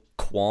had no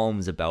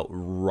qualms about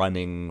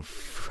running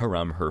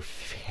from her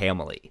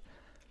family.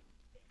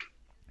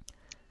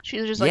 She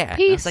was just Yeah, like, I was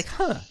peace. like,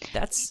 huh,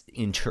 that's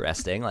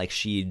interesting. Like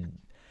she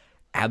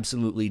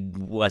absolutely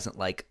wasn't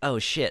like, oh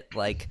shit,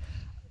 like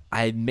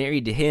I'm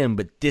married to him,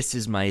 but this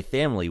is my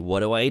family.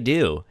 What do I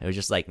do? It was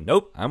just like,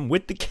 nope, I'm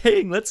with the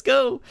king. Let's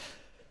go.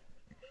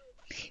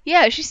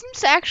 Yeah, she seems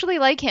to actually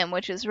like him,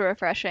 which is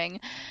refreshing.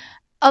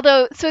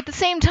 Although, so at the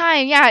same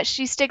time, yeah,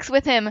 she sticks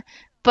with him,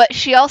 but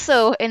she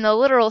also, in the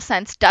literal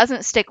sense,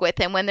 doesn't stick with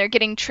him when they're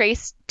getting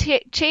chased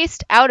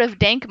out of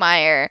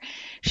Dankmire.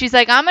 She's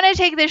like, I'm gonna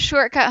take this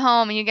shortcut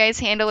home, and you guys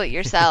handle it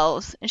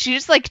yourselves. And she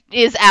just like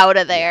is out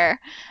of there.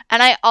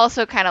 And I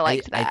also kind of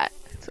liked I that.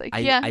 It's like,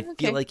 yeah, I feel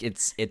okay. like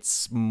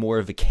it's more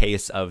of a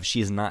case of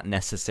she's not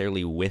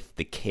necessarily with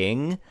the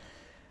king,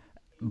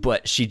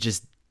 but she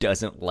just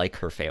doesn't like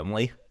her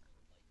family.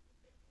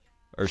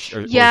 Or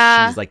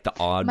Yeah, she's like the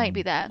might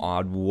be that.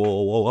 odd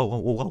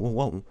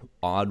one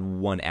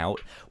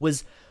out.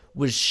 Was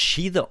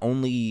she the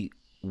only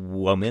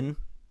woman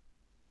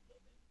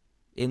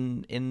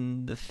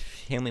in the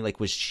family? Like,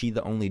 was she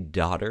the only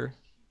daughter?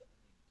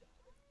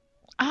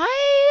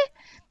 I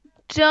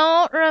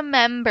don't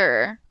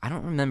remember, I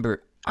don't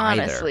remember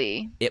either.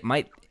 honestly. It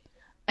might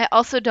I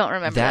also don't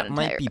remember that that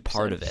might entire be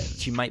part of episode.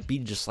 it. She might be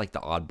just like the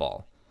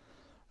oddball,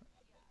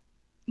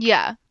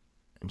 Yeah,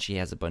 and she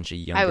has a bunch of I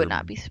would younger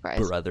not be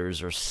surprised.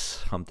 brothers or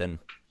something.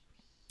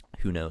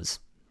 Who knows?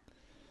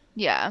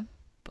 Yeah.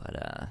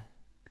 But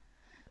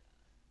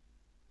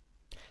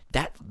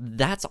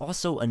that's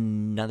also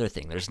another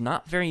thing. There's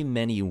not very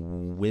many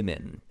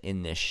women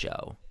in this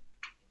show,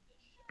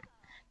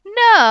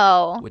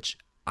 No, which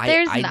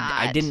there's I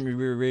not. didn't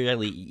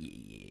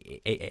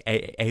really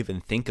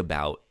even think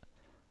about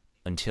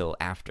until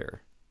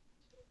after.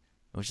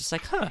 I was just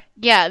like, huh.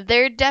 Yeah,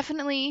 there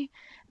definitely.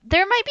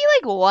 There might be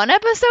like one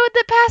episode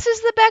that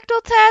passes the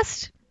Bechdel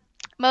test.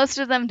 Most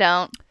of them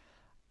don't.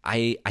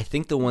 I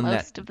think the one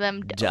Most that of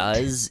them don't.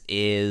 does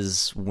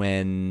is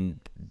when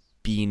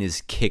Bean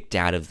is kicked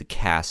out of the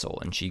castle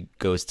and she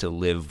goes to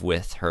live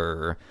with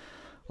her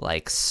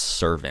like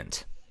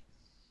servant,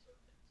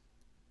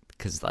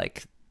 because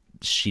like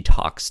she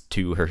talks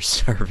to her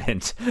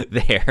servant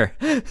there.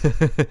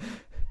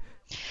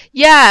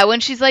 Yeah, when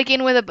she's like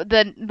in with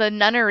the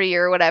nunnery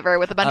or whatever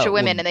with a bunch of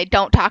women Well, and they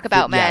don't talk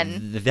about men.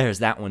 there's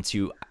that one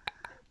too.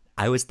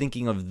 I was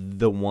thinking of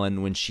the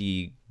one when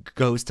she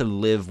goes to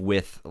live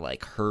with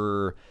like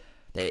her.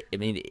 I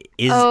mean,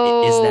 is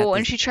that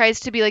And she tries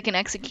to be like an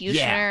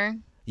executioner.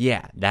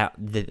 yeah, that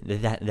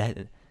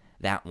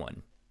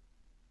one.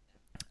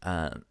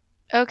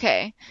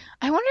 Okay.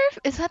 I wonder if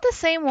is that the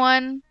same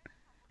one?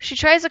 She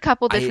tries a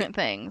couple different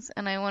things,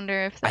 and I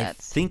wonder if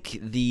that's... I think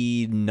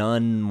the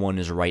nun one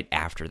is right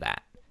after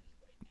that.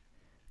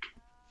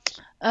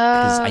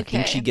 Because I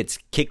think she gets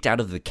kicked out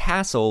of the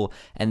castle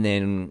and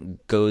then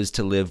goes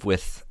to live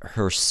with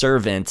her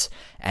servant,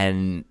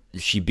 and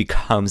she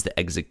becomes the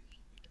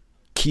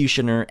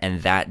executioner,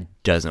 and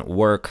that doesn't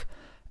work.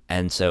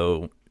 And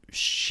so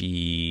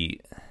she...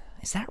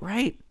 Is that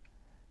right?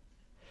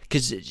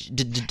 Because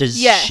does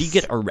she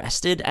get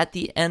arrested at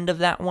the end of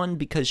that one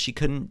because she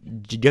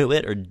couldn't do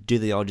it, or do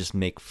they all just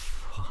make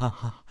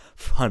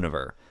fun of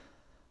her?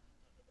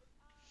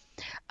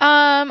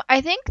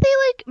 I think they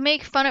like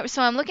make fun of.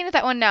 So I'm looking at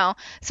that one now.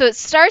 So it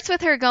starts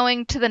with her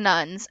going to the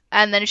nuns,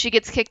 and then she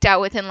gets kicked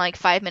out within like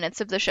 5 minutes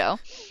of the show,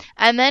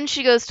 and then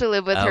she goes to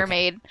live with her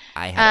maid.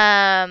 I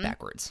had it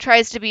backwards.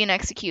 Tries to be an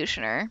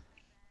executioner,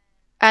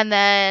 and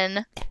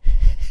then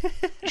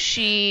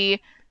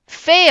she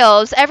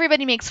fails.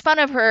 Everybody makes fun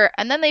of her,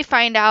 and then they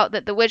find out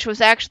that the witch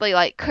was actually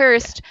like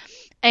cursed.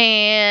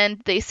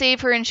 And they save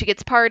her, and she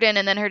gets pardoned,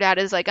 and then her dad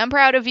is like, "I'm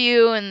proud of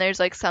you," and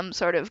there's like some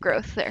sort of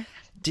growth there.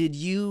 Did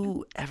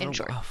you ever...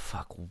 Oh,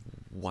 fuck.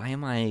 Why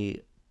am I...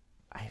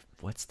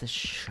 What's the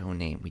show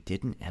name? We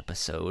did an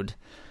episode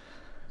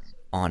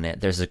on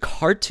it. There's a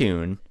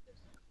cartoon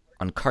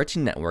on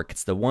Cartoon Network.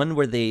 It's the one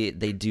where they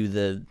do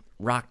the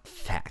rock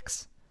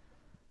facts.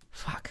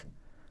 Fuck.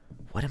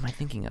 What am I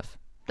thinking of?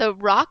 The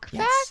rock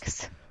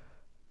facts?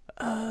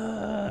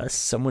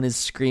 Someone is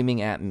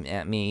screaming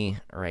at me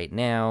right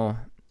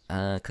now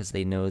because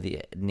they know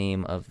the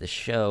name of the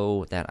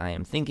show that I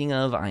am thinking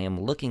of. I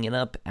am looking it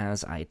up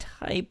as I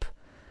type.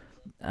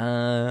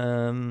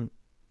 As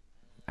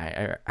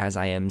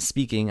I am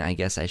speaking, I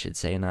guess I should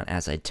say, not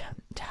as I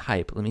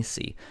type. Let me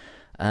see.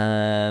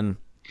 Boom,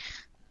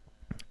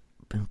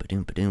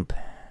 ba-doom, ba-doom,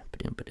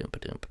 ba-doom, ba-doom,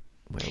 ba-doom.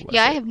 Where was it?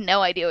 I have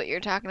no idea what you're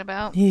talking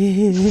about.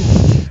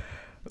 We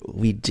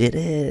did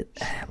it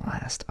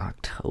last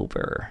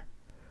October.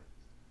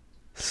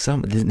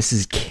 This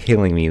is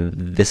killing me.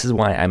 This is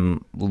why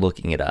I'm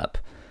looking it up.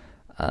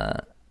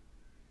 Where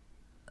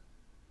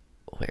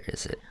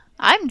is it?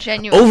 I'm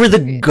genuinely over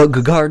the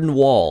garden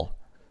wall.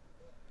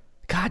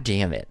 God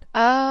damn it!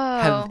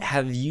 Oh,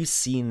 have you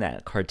seen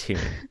that cartoon?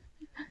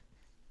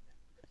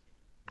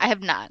 I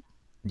have not.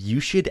 You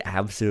should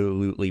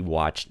absolutely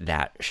watch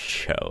that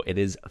show. It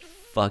is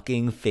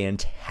fucking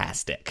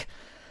fantastic.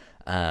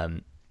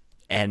 And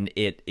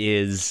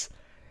it's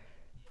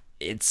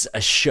a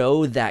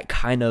show that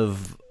kind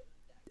of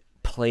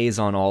plays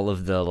on all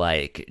of the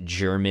like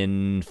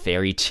German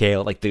fairy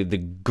tale, like the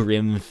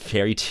Grimm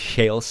fairy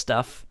tale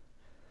stuff.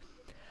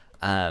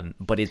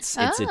 But it's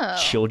a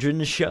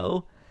children's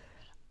show,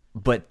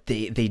 but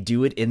they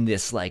do it in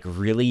this like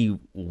really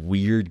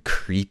weird,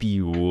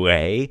 creepy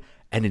way,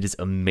 and it is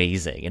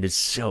amazing. It is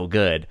so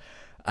good.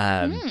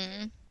 And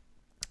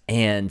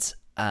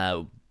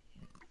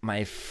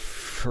my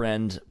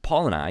friend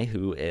Paul and I,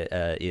 who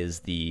is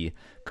the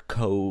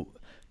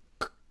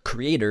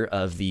co-creator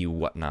of the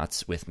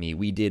Whatnots with me,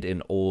 we did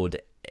an old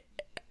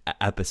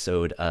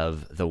episode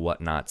of the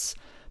Whatnots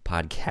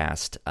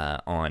podcast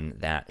on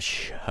that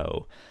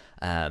show.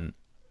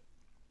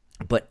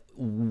 But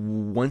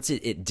once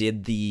it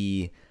did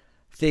the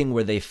thing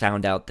where they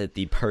found out that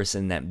the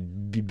person that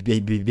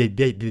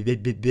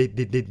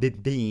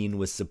Bean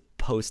was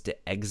supposed to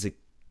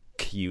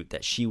execute,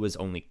 that she was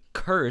only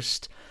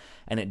cursed,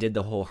 and it did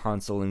the whole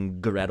Hansel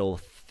and Gretel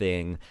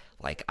thing,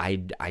 like I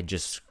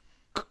just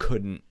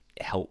couldn't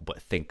help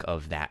but think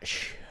of that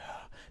show.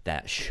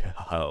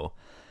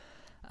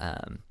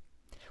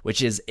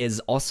 Which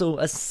is also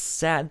a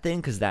sad thing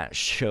because that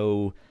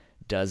show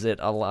does it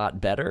a lot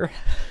better.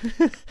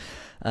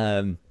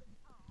 So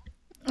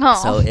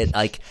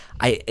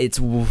it's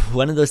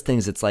one of those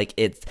things. It's like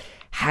it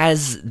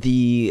has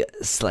the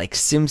like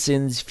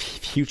Simpsons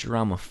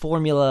Futurama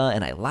formula,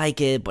 and I like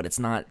it, but it's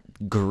not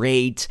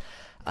great.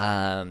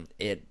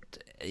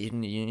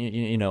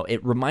 It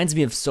reminds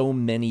me of so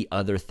many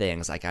other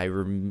things. Like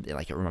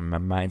it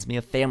reminds me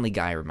of Family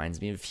Guy, reminds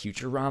me of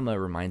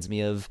Futurama, reminds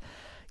me of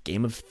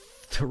Game of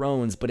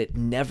Thrones, but it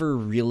never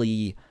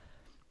really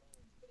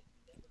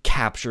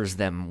captures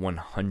them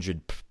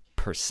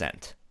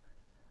 100%.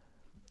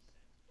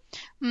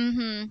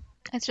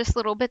 It's just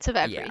little bits of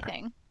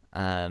everything.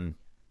 Yeah.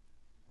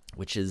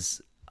 Which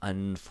is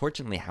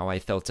unfortunately how I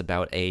felt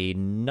about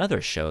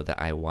another show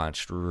that I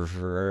watched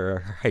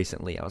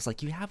recently. I was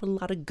like, you have a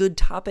lot of good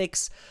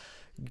topics.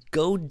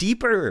 Go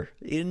deeper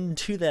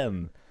into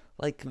them.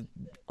 Like,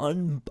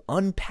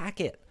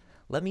 unpack it.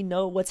 Let me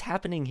know what's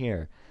happening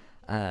here.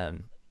 But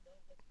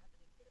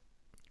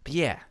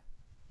yeah,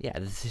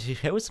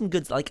 there was some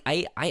good. Like,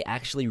 I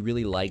actually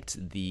really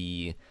liked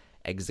the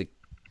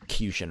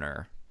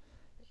Executioner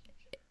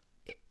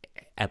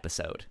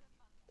episode.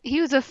 He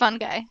was a fun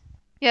guy.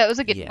 Yeah, it was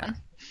a good one.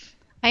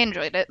 I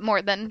enjoyed it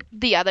more than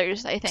the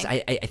others, I think.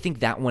 I think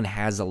that one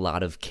has a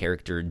lot of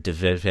character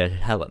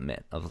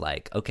development of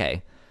like,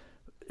 okay,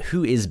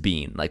 who is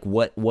Bean? Like,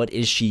 what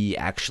is she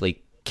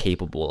actually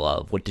capable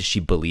of? What does she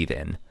believe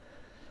in?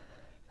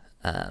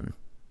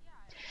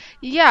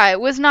 Yeah, it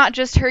was not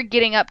just her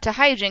getting up to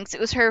hijinks. It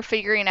was her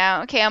figuring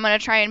out, okay, I'm going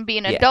to try and be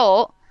an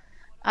adult.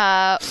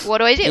 What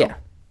do I do? Yeah.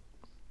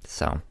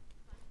 So.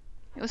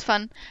 It was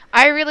fun.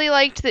 I really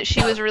liked that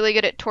she was really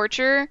good at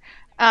torture.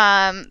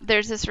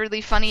 There's this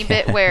really funny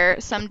bit where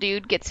some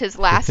dude gets his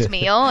last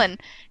meal and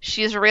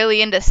she's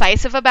really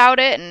indecisive about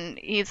it, and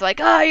he's like,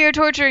 "Oh, you're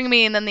torturing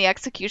me," and then the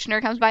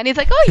executioner comes by and he's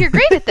like, "Oh, you're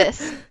great at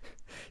this."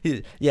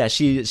 Yeah,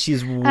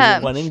 she's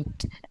wanting.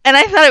 And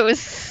I thought it was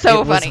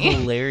so funny. It was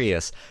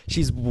hilarious.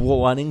 She's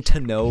wanting to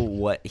know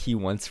what he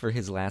wants for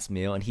his last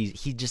meal, and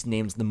he just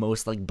names the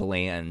most like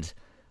bland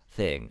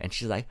thing, and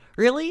she's like,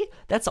 "Really?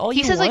 That's all you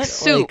want?" He says like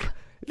soup. Like,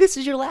 this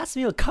is your last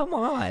meal. Come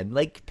on,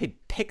 like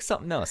pick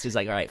something else. He's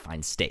like, "All right,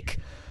 fine, steak."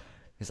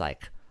 She's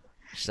like,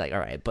 "All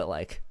right, but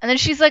like." And then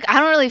she's like, "I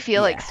don't really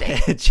feel like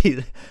steak."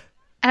 And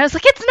I was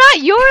like, "It's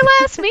not your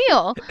last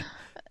meal."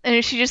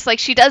 And she just like,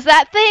 she does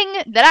that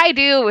thing that I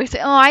do. We say,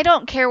 "Oh, I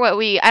don't care what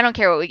we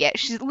get."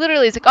 She's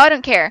literally like, "Oh, I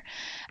don't care."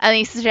 And then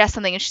he suggests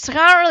something, and she's like,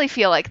 "I don't really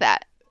feel like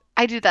that."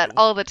 I do that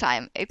all the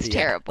time. It's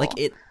terrible. Like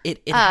it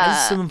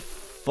has some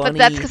funny. But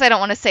that's because I don't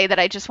want to say that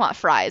I just want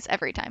fries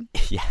every time.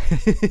 Yeah,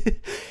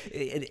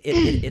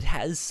 it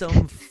has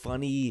some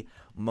funny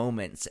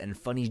moments and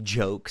funny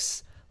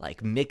jokes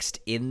like mixed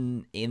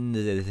in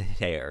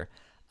there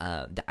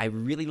that I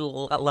really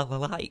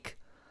like.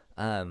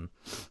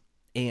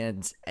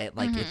 And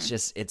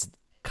it's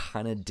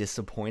kind of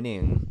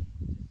disappointing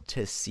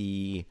to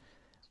see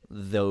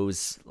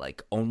those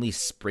like only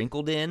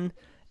sprinkled in,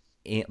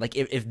 and like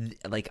if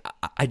like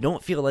I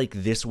don't feel like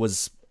this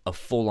was a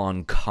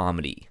full-on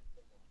comedy,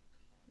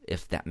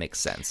 if that makes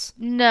sense.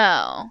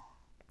 No.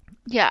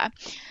 Yeah.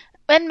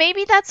 And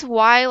maybe that's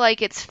why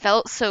like it's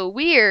felt so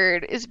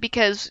weird, is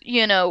because,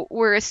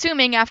 we're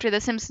assuming after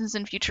The Simpsons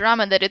and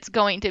Futurama that it's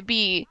going to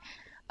be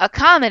a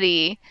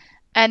comedy.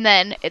 And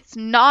then it's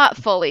not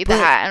fully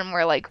that, and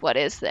we're like, what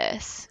is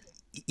this?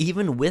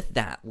 Even with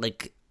that,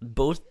 like,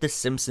 both The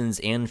Simpsons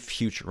and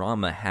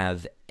Futurama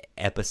have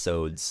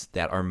episodes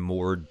that are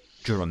more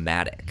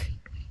dramatic.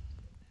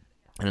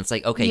 And it's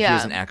like, okay,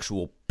 here's an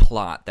actual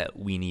plot that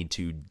we need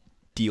to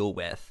deal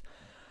with.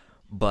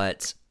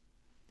 But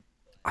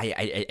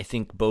I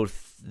think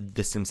both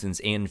The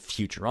Simpsons and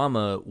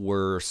Futurama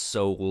were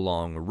so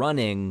long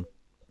running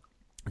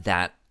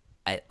that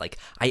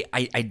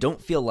I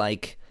don't feel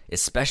like,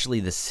 especially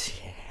The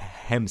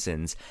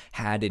Simpsons,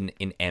 had an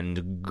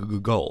end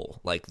goal.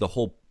 Like, the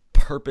whole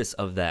purpose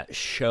of that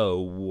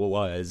show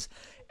was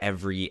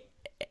every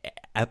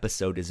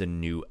episode is a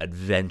new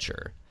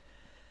adventure.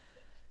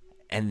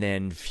 And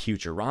then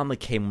Futurama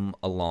came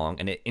along,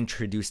 and it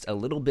introduced a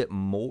little bit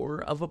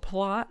more of a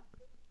plot,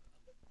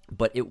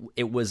 but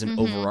it was an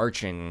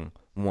overarching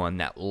one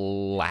that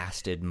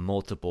lasted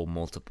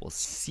multiple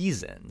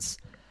seasons.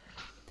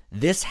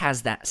 This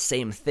has that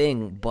same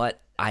thing, but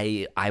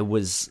I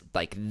was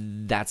like,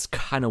 that's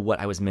kind of what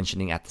I was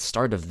mentioning at the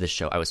start of this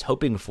show. I was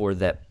hoping for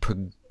that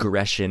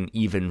progression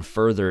even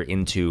further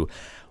into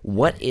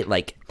what it,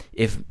 like,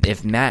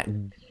 if Matt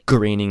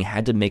Groening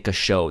had to make a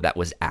show that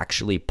was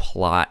actually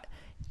plot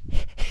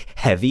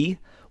heavy,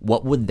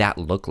 what would that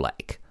look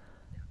like?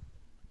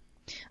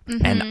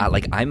 And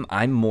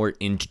I'm more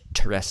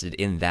interested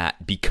in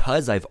that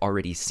because I've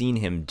already seen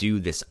him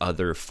do this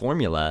other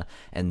formula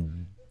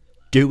and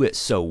do it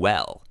so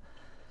well.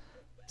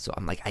 So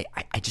I'm like,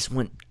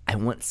 I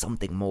want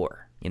something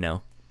more, Yeah,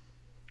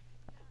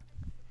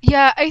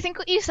 I think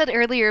what you said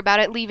earlier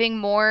about it leaving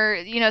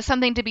more,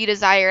 something to be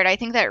desired, I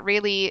think that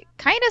really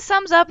kind of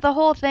sums up the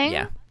whole thing.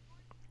 Yeah.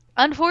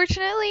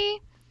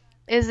 Unfortunately,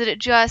 is that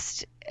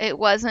it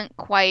wasn't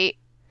quite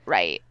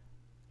right.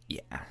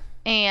 Yeah.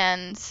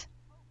 And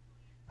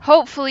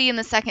hopefully in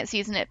the second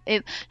season,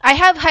 I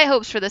have high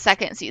hopes for the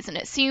second season.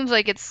 It seems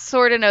like it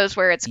sort of knows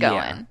where it's going.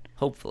 Yeah,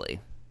 hopefully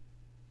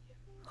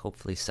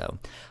so.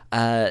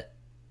 I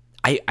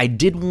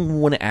did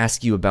want to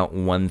ask you about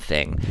one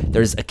thing.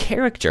 There's a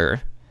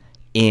character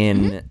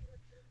in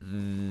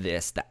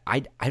this that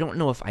I don't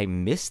know if I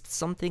missed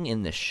something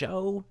in the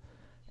show,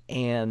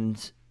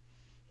 and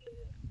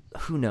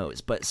who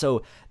knows. But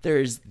so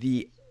there's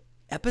the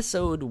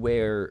episode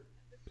where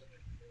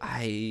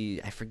I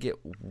forget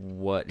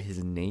what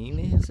his name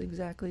is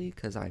exactly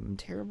because I'm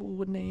terrible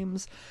with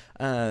names.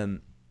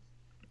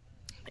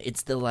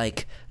 It's the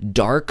like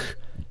dark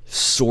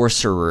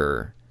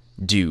sorcerer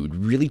dude,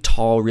 really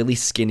tall, really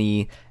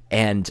skinny,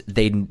 and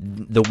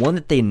the one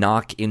that they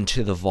knock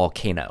into the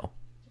volcano.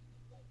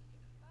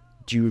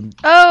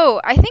 Oh,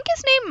 I think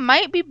his name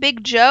might be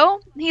Big Joe.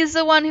 He's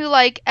the one who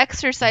like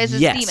exorcises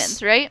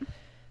demons, right?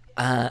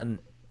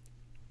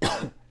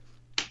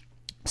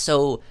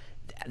 So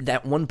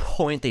at one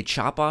point they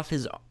chop off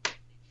his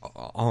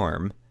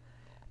arm,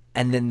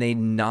 and then they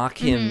knock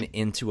him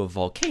into a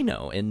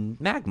volcano in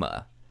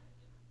magma.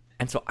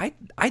 And so I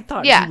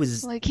thought he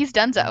was like he's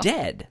donezo,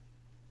 dead.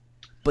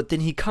 But then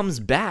he comes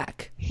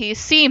back. He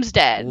seems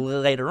dead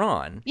later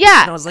on.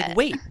 Yeah. And I was like,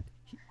 wait.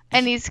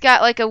 And he's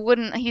got like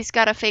he's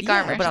got a fake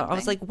arm or but something. I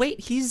was like,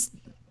 wait, he's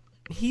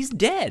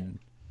dead.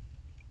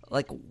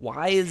 Like,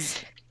 why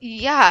is...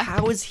 Yeah.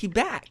 How is he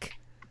back?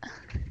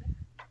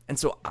 And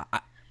so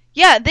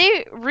yeah,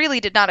 they really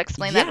did not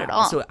explain that at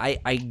all. So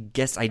I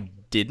guess I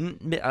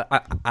didn't.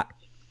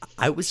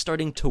 I was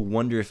starting to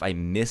wonder if I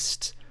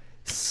missed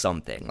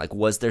something. Like,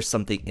 was there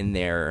something in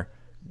there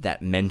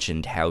that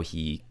mentioned how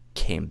he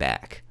came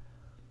back?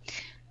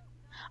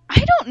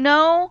 I don't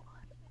know.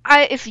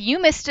 If you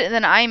missed it,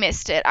 then I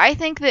missed it. I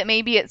think that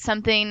maybe it's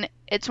something.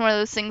 It's one of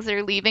those things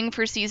they're leaving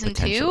for season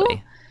 2,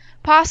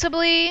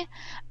 possibly.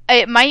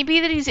 It might be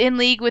that he's in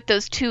league with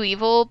those 2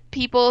 evil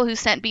people who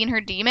sent Bean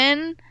her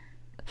demon.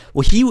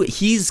 Well,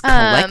 he's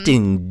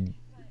collecting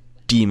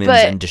demons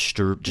and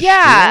destroying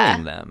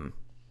them.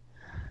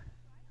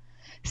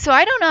 So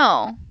I don't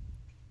know.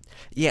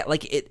 Yeah,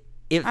 like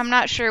I'm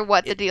not sure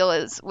what the deal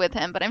is with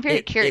him, but I'm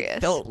very curious.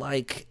 It felt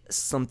like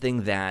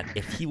something that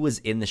if he was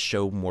in the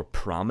show more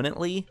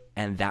prominently,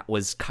 and that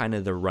was kind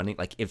of the running,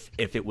 like if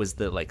it was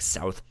the like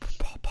South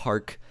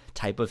Park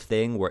type of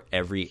thing where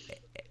every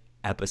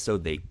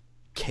episode they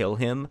kill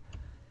him,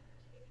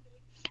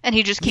 and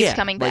he just keeps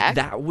coming back.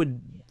 That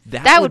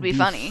would be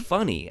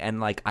funny, and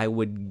like I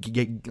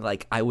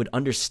would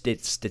understand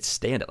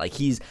it. Like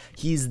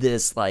he's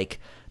this like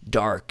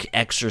dark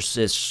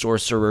exorcist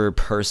sorcerer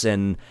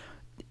person.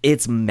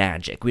 It's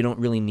magic. We don't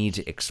really need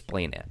to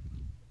explain it.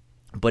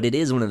 But it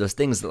is one of those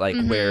things that, like,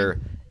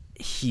 where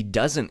he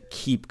doesn't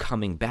keep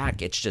coming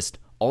back. It's just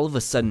all of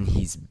a sudden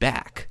he's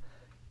back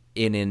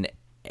in an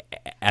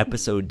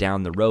episode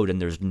down the road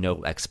and there's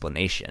no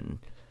explanation.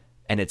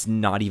 And it's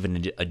not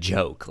even a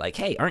joke. Like,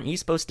 hey, aren't you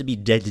supposed to be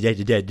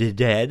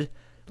dead?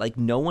 Like,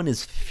 no one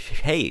is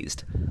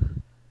phased.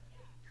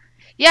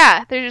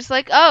 Yeah, they're just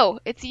like, oh,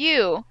 it's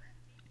you.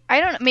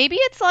 I don't know. Maybe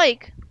it's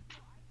like...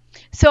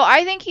 So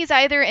I think he's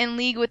either in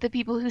league with the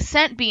people who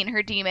sent Bean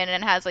her demon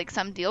and has like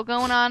some deal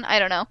going on. I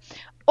don't know.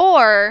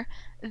 Or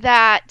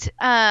that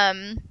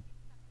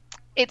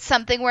it's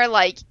something where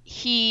like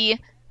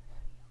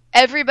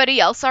everybody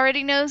else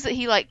already knows that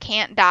he like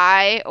can't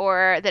die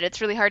or that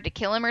it's really hard to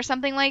kill him or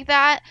something like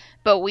that.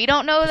 But we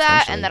don't know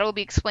that, and that'll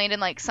be explained in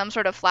like some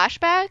sort of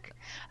flashback.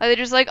 Or they're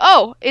just like,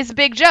 oh, it's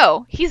Big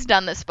Joe. He's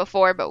done this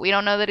before, but we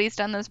don't know that he's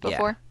done this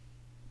before. Yeah.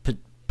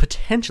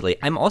 Potentially.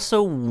 I'm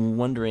also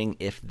wondering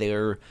if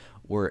there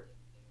were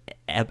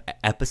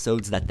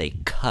episodes that they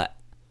cut.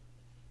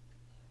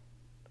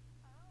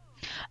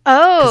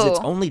 Oh. Because it's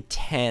only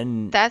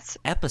 10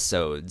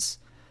 episodes,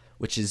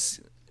 which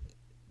is...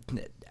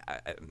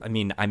 I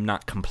mean, I'm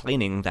not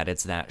complaining that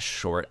it's that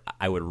short.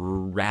 I would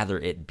rather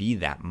it be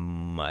that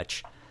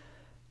much.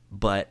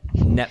 But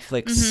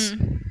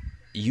Netflix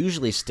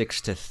usually sticks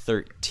to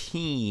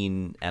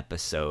 13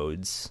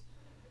 episodes.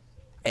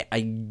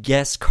 I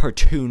guess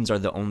cartoons are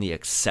the only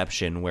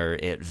exception where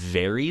it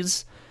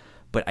varies,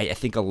 but I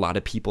think a lot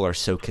of people are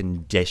so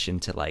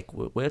conditioned to like,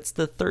 what's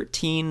the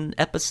 13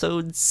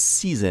 episode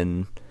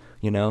season,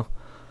 you know?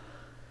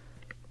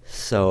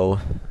 So,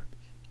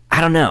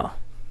 I don't know.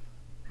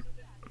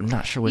 I'm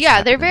not sure what's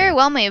happening there very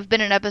well may have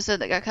been an episode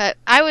that got cut.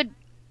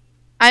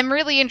 I'm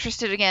really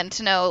interested again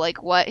to know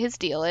like what his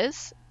deal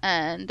is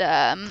and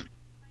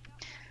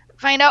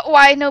find out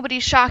why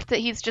nobody's shocked that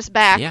he's just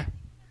back. Yeah.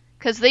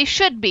 Because they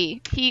should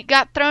be. He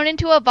got thrown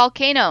into a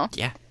volcano.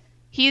 Yeah.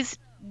 He's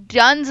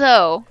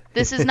donezo.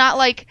 This is not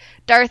like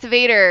Darth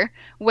Vader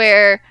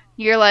where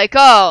you're like,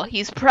 oh,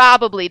 he's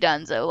probably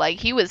donezo. Like,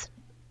 he was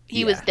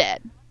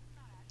dead.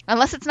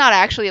 Unless it's not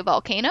actually a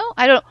volcano.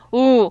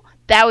 Ooh,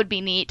 that would be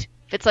neat.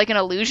 If it's like an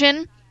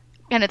illusion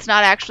and it's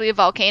not actually a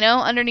volcano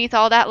underneath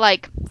all that,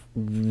 like,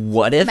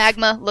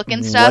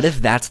 magma-looking stuff. What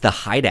if that's the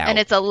hideout? And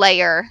it's a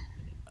layer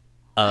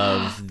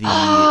of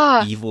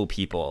the evil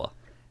people.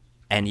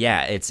 And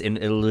yeah, it's an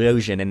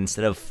illusion, and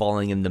instead of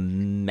falling in the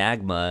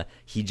magma,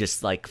 he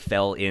just like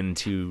fell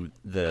into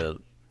the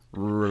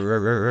roof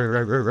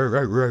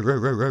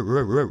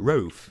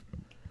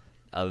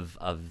of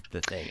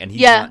the thing. And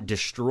he's not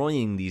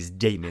destroying these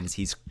demons,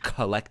 he's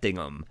collecting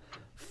them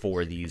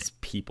for these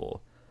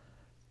people.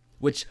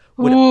 Which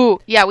would,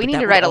 we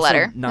need to write a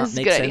letter. Not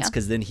make sense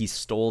because then he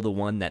stole the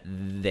one that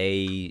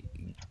they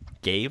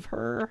gave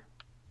her.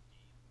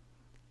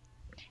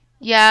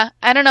 Yeah,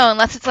 I don't know,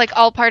 unless it's like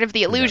all part of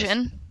the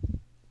illusion.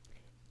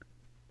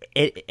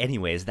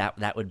 Anyways,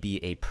 that would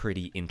be a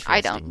pretty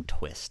interesting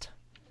twist.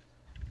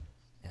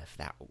 If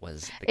that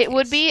was the case. It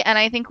would be, and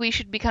I think we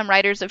should become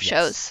writers of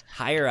shows.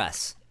 Hire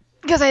us.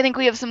 Because I think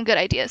we have some good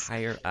ideas.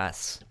 Hire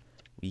us.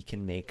 We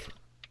can make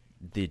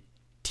the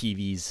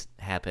TVs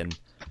happen.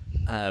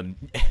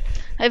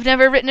 I've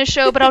never written a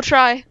show, but I'll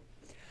try.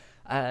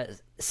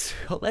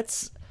 So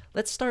let's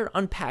start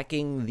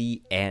unpacking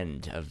the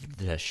end of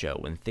the show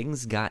when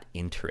things got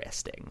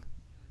interesting.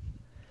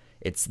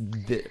 For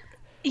me,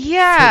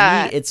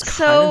 it's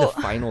kind of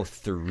the final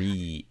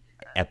 3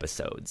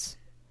 episodes.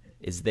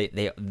 Is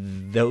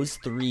those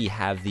 3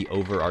 have the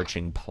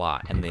overarching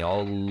plot and they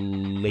all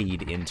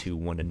lead into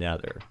one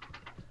another.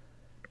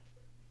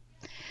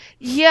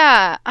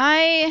 Yeah,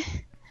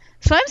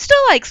 so I'm still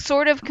like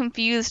sort of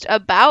confused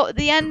about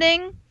the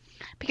ending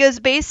because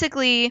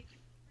basically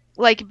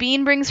like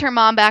Bean brings her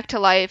mom back to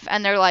life,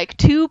 and they're like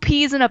two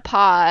peas in a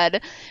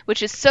pod,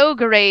 which is so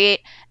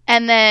great.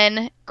 And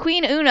then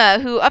Queen Una,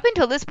 who up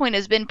until this point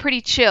has been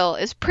pretty chill,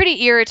 is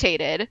pretty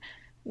irritated,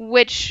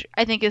 which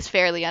I think is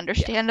fairly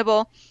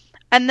understandable. Yeah.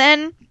 And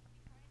then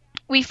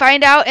we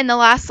find out in the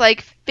last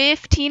like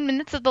 15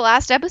 minutes of the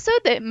last episode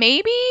that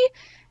maybe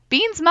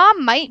Bean's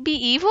mom might be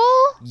evil.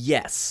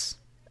 Yes.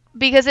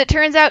 Because it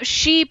turns out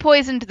she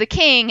poisoned the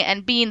king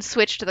and Bean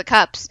switched the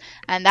cups,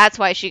 and that's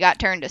why she got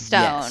turned to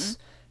stone. Yes.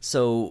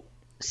 So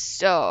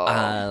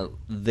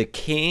the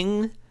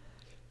King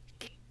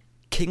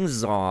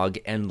Zog,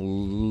 and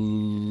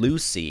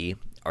Lucy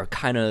are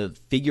kind of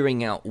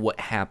figuring out what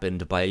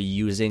happened by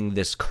using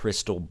this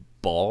crystal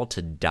ball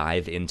to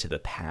dive into the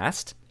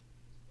past.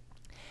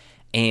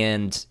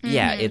 And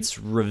yeah, it's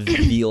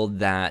revealed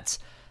that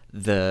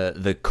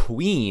the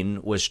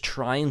queen was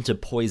trying to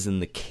poison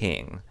the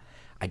king.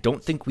 I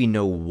don't think we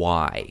know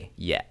why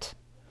yet.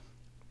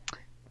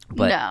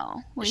 But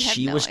no,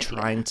 she was idea.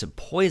 Trying to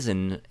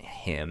poison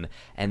him,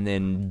 and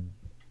then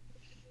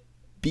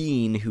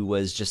Bean, who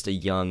was just a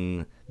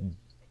young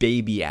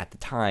baby at the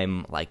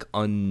time, like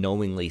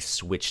unknowingly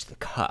switched the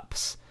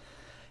cups.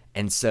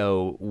 And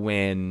so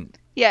when...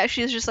 Yeah,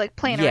 she was just like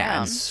playing around.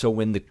 Yeah, and so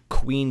when the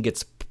queen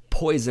gets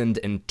poisoned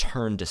and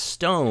turned to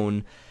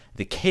stone,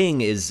 the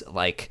king is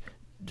like,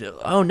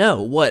 oh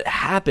no, what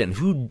happened?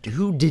 Who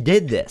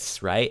did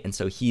this, right? And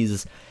so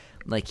he's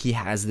like, he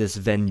has this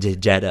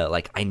vendetta,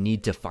 like, I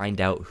need to find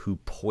out who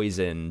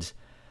poisoned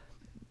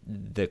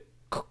the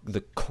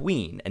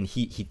queen. And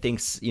he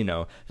thinks, you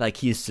know, like,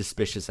 he's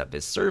suspicious of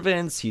his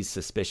servants, he's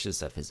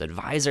suspicious of his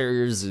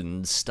advisors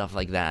and stuff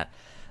like that.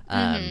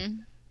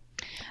 And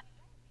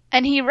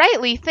he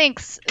rightly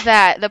thinks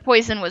that the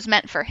poison was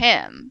meant for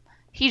him.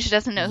 He just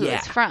doesn't know who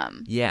it's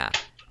from. Yeah.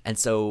 And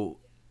so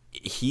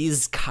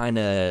he's kind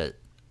of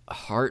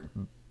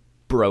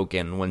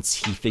heartbroken once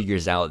he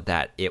figures out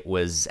that it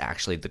was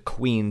actually the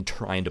queen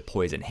trying to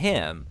poison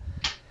him.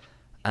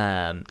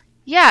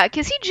 Yeah,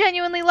 because he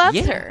genuinely loves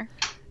her.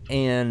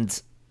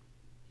 And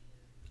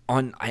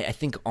I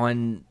think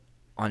on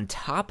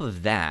top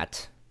of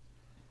that,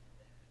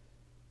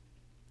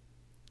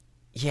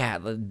 yeah,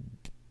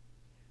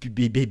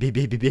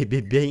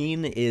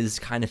 Bane is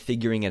kind of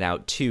figuring it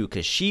out too,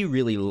 because she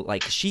really,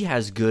 like, she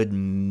has good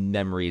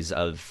memories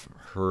of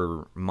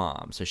her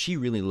mom, so she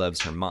really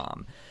loves her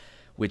mom,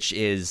 which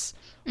is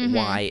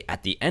why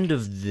at the end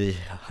of the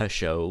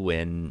show,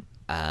 when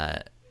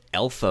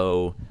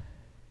Elfo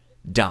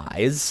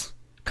dies,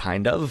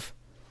 kind of,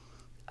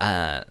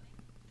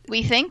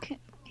 we think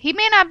he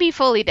may not be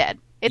fully dead.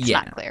 It's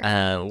not clear.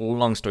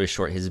 Long story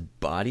short, his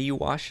body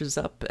washes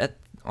up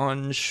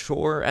on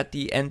shore at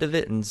the end of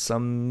it, and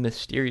some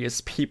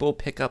mysterious people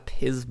pick up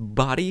his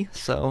body,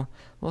 so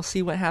we'll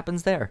see what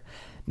happens there.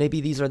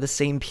 Maybe these are the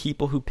same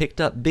people who picked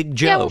up Big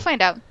Joe. Yeah, we'll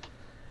find out.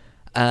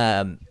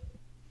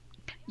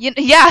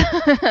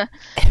 Yeah.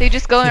 They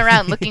just going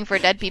around looking for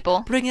dead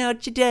people. Bring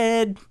out your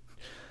dead.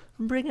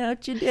 Bring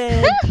out your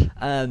dead.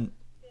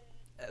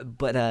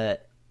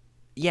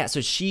 Yeah,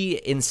 so she,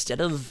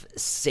 instead of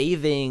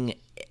saving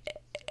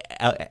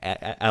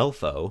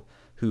Elfo,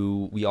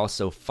 who we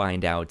also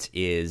find out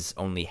is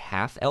only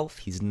half elf,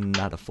 he's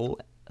not a full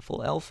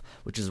elf,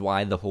 which is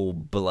why the whole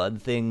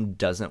blood thing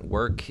doesn't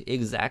work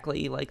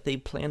exactly like they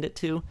planned it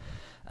to.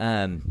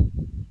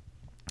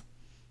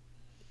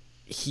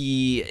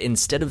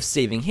 Instead of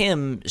saving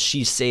him,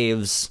 she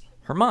saves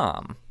her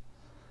mom,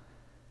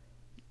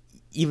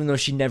 even though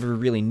she never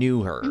really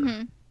knew her.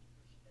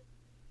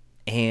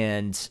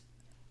 And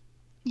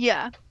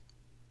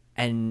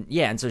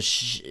so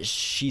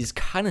she's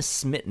kind of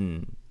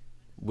smitten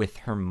with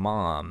her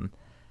mom,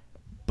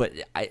 but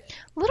a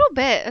little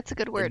bit. That's a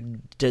good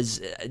word.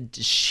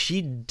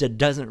 She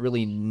doesn't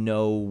really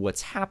know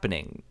what's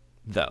happening,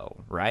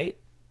 though, right?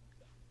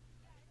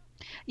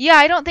 Yeah,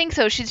 I don't think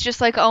so. She's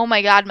just like, oh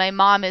my god, my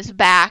mom is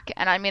back,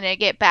 and I'm gonna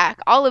get back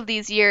all of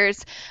these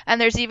years. And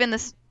there's even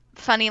this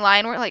funny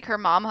line where, like, her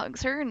mom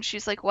hugs her, and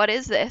she's like, what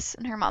is this?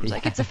 And her mom's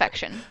like, it's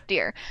affection,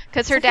 dear.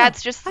 Because her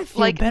dad's just,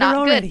 like, not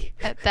already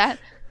good at that.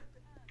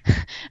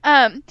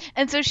 And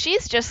so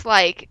she's just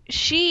like,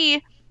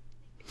 she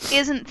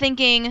isn't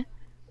thinking,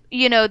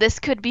 you know, this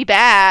could be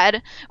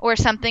bad or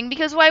something,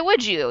 because why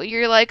would you?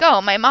 You're like,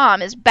 oh, my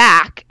mom is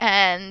back,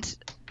 and,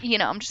 you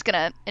know, I'm just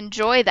gonna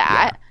enjoy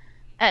that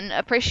and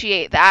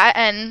appreciate that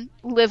and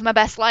live my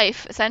best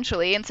life,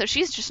 essentially. And so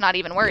she's just not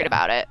even worried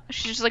about it.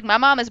 She's just like, my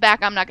mom is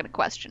back, I'm not gonna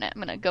question it. I'm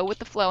gonna go with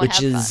the flow and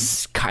have fun. Which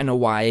is kind of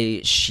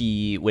why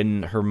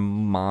when her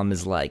mom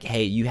is like,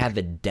 hey, you have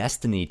a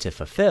destiny to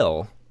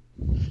fulfill,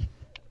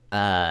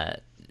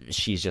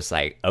 she's just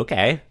like,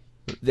 okay.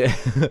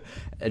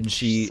 And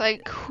she's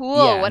like,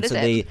 cool, what is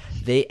it?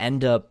 They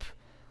end up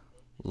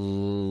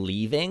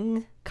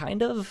leaving,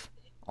 kind of,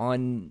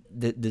 on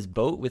this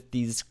boat with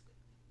these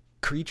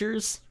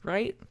creatures,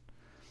 right?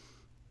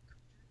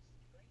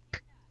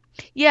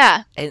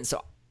 Yeah. And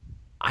so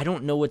I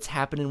don't know what's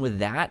happening with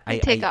that. I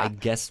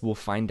guess we'll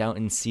find out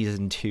in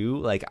season 2.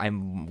 Like,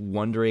 I'm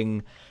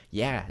wondering,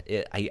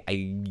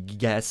 I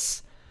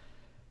guess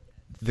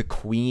the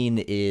queen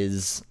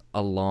is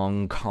a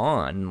long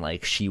con,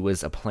 like she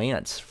was a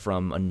plant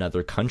from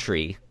another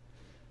country,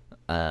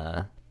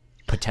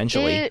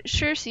 potentially. It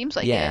sure seems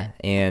like it. Yeah,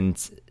 and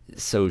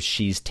so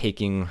she's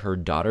taking her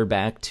daughter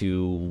back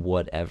to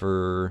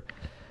whatever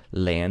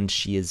land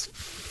she is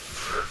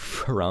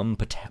from,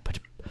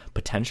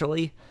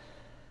 potentially.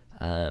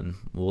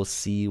 We'll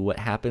see what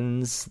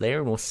happens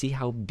there. We'll see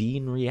how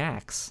Bean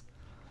reacts.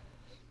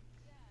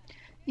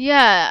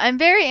 Yeah, I'm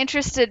very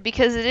interested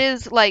because it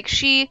is like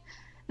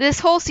this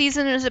whole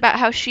season is about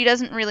how she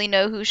doesn't really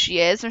know who she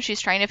is and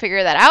she's trying to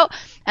figure that out.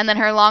 And then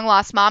her long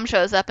lost mom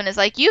shows up and is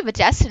like, "You have a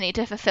destiny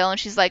to fulfill." And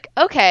she's like,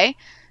 "Okay."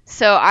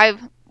 So I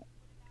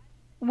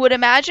would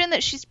imagine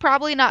that she's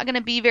probably not going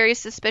to be very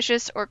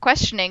suspicious or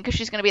questioning because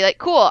she's going to be like,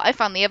 "Cool, I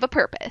finally have a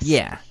purpose."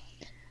 Yeah.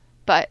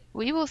 But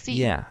we will see.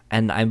 Yeah,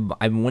 and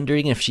I'm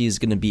wondering if she's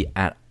going to be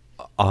at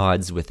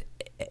odds with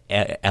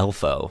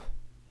Elfo.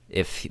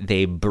 If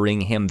they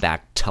bring him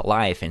back to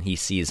life and he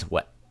sees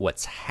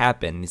what's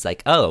happened, he's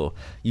like, "Oh,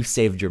 you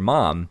saved your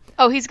mom."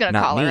 Oh, he's gonna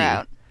call her me,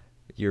 out.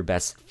 Your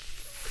best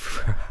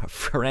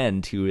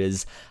friend, who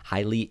is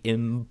highly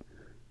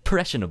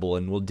impressionable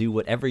and will do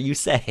whatever you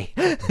say.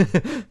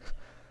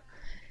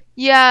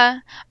 Yeah,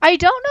 I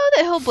don't know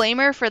that he'll blame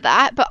her for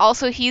that, but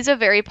also he's a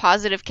very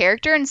positive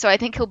character, and so I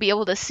think he'll be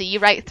able to see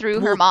right through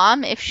her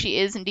mom if she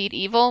is indeed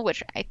evil,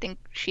 which I think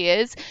she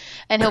is,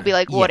 and he'll be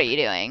like, "What are you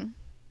doing?"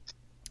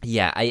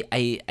 Yeah,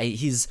 I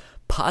he's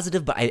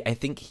positive, but I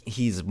think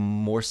he's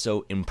more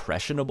so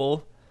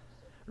impressionable,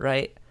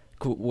 right?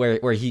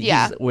 Where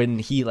he's when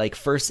he like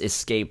first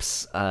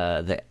escapes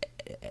the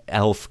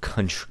elf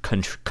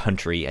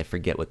country, I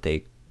forget what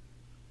they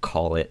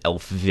call it,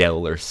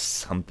 Elfville or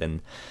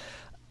something.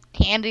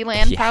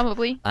 Candyland,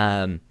 probably.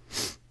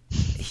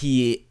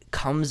 He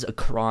comes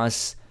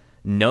across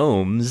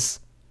gnomes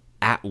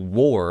at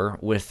war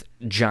with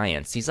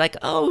giants. He's like,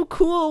 "Oh,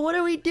 cool, what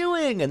are we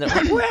doing?" And they're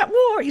like, "We're at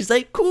war." He's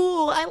like,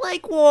 "Cool, I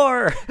like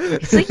war."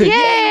 He's like,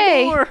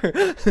 "Yay!" War.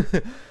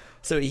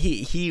 So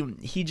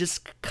he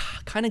just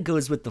kind of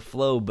goes with the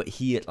flow, but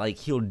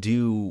he'll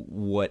do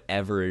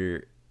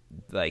whatever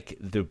like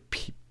the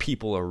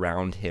people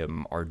around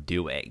him are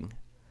doing.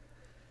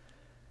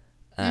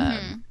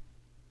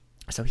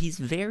 So he's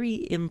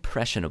very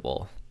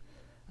impressionable.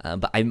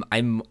 But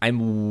I'm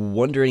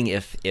wondering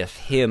if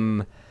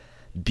him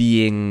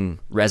being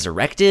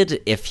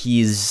resurrected, if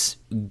he's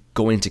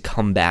going to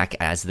come back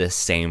as the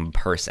same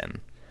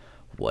person.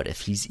 What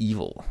if he's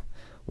evil?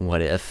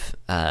 What if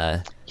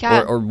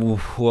or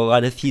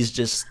what if he's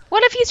just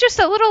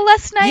a little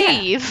less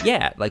naive?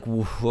 Yeah, like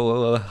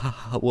what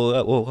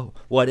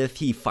if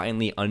he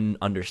finally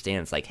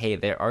understands, like, hey,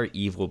 there are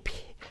evil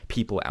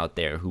people out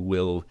there who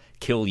will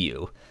kill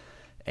you,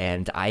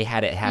 and I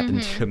had it happen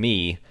to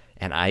me,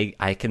 and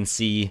I can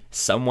see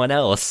someone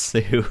else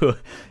who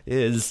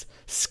is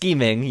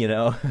scheming, you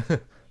know.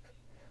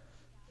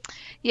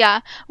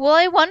 Yeah. Well,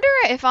 I wonder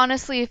if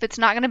honestly if it's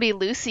not going to be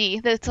Lucy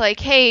that's like,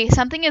 "Hey,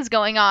 something is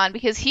going on,"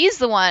 because he's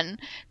the one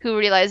who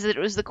realized that it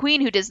was the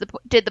queen who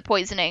did the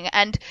poisoning.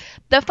 And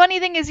the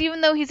funny thing is,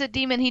 even though he's a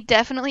demon, he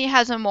definitely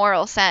has a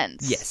moral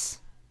sense. Yes.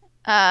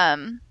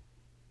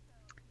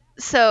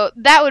 So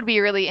that would be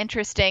really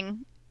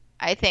interesting,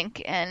 I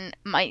think, and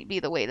might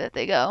be the way that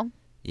they go.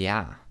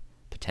 Yeah,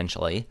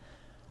 potentially.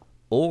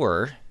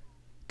 Or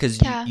because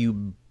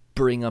you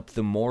bring up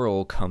the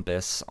moral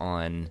compass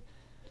on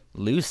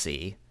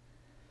Lucy,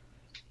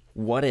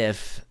 what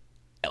if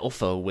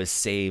Elfo was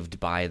saved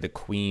by the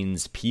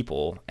queen's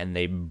people and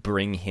they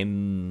bring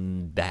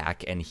him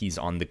back and he's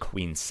on the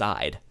queen's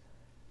side,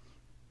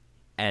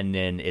 and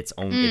then it's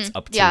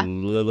up to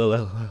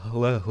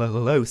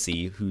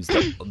Lucy, who's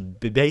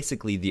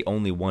basically the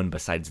only one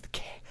besides the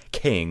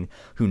king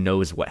who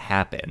knows what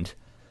happened,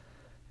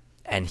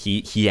 and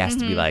he has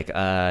to be like,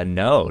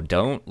 no,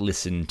 don't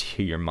listen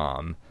to your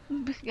mom.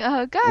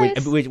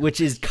 Guys.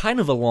 Which is kind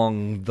of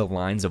along the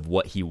lines of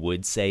what he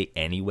would say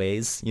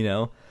anyways, you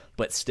know?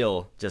 But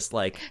still, just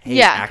like,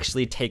 hey,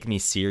 actually take me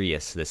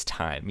serious this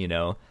time, you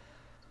know?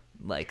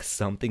 Like,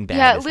 something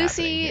bad is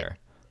happening here.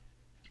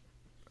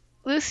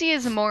 Lucy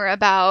is more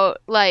about,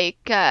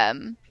 like,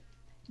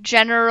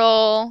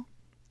 general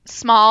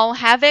small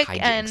havoc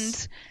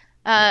hijinks.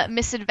 And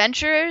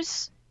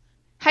misadventures.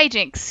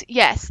 Hijinks,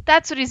 yes,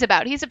 that's what he's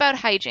about. He's about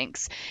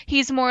hijinks.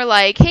 He's more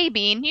like, "Hey,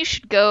 Bean, you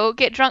should go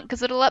get drunk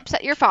because it'll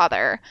upset your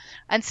father,"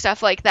 and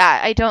stuff like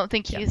that. I don't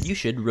think he's... You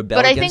should rebel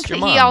against your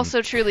mom. But I think that he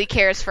also truly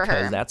cares for her.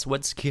 Because that's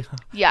what's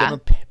gonna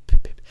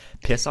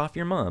piss off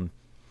your mom.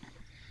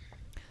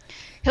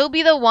 He'll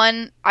be the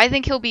one... I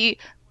think he'll be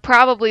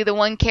probably the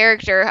one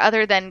character,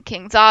 other than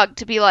King Zog,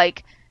 to be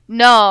like,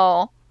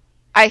 "No,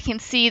 I can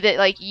see that,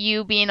 like,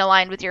 you being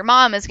aligned with your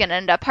mom is going to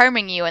end up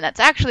harming you, and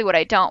that's actually what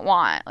I don't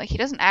want." Like, he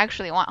doesn't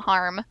actually want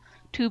harm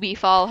to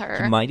befall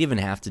her. He might even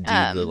have to do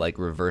the, like,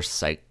 reverse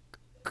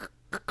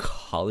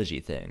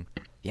psychology thing.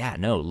 Yeah,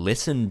 no,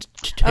 listen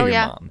to your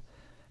mom.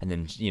 And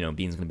then, you know,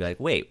 Bean's going to be like,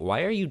 "Wait,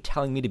 why are you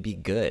telling me to be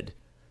good?"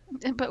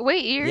 But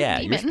wait, you're a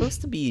demon. You're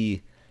supposed to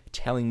be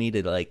telling me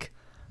to, like,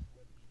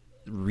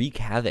 wreak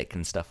havoc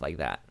and stuff like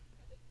that.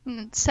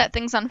 set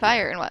things on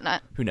fire and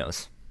whatnot. Who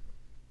knows?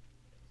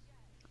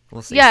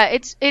 We'll see. Yeah,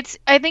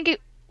 I think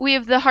we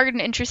have the hard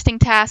and interesting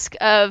task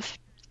of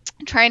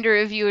trying to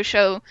review a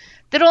show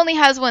that only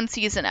has one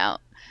season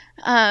out.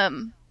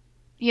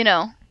 You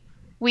know,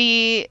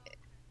 we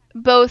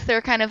both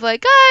are kind of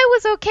like, it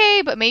was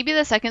okay, but maybe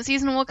the second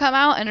season will come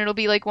out and it'll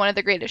be like one of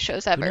the greatest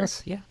shows ever. Who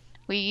knows? Yeah.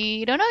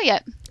 We don't know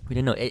yet. We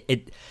don't know. I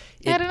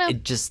don't know.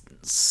 It just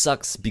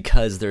sucks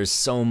because there's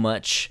so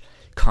much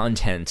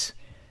content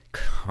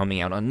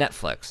coming out on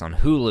Netflix, on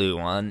Hulu,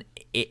 on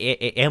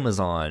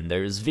Amazon.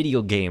 There's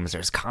video games,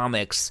 there's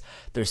comics.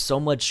 There's so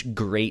much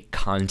great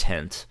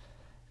content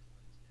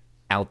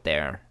out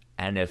there.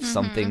 And if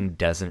something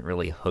doesn't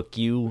really hook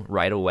you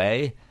right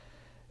away,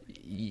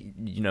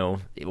 you know,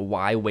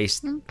 why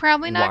waste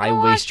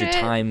your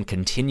time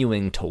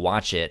continuing to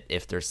watch it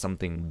if there's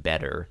something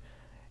better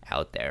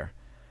out there?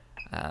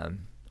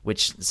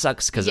 Which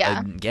sucks because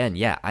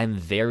again, I'm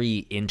very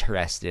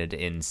interested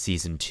in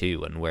season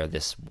 2 and where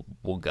this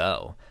will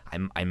go.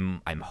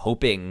 I'm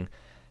hoping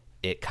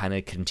it kind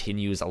of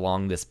continues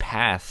along this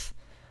path,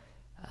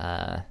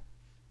 but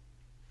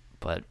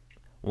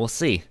we'll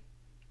see.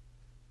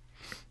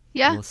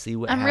 Yeah, we'll see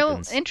what I'm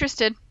happens. real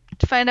interested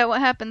to find out what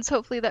happens.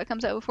 Hopefully that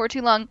comes out before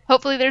too long.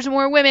 Hopefully there's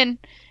more women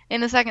in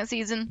the second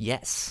season.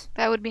 Yes,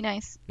 that would be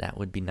nice. That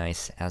would be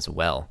nice as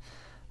well.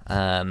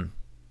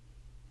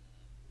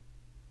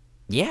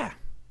 Yeah.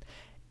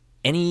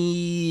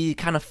 Any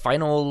kind of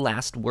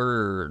last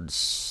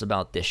words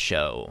about this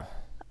show?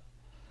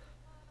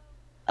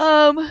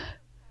 Oh,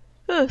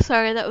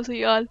 sorry, that was a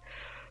yawn.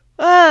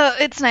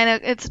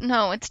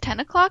 It's 10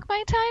 o'clock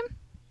my time.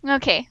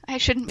 Okay, I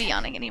shouldn't be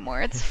yawning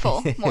anymore. It's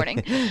full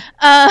morning.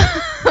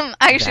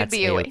 I should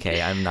be awake.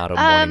 Okay, I'm not a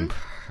morning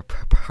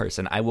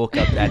person. I woke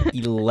up at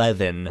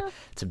 11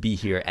 to be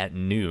here at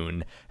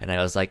noon, and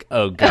I was like,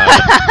 oh god,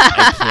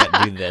 I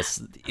can't do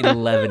this.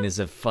 11 is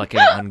a fucking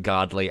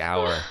ungodly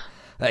hour.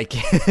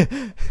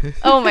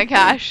 Oh my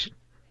gosh.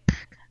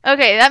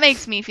 Okay, that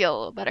makes me feel a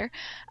little better.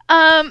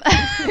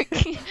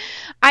 I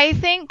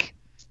think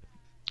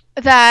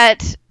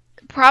that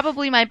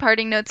probably my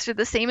parting notes are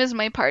the same as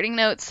my parting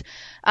notes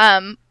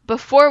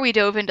before we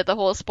dove into the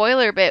whole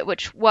spoiler bit,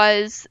 which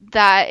was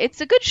that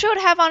it's a good show to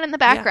have on in the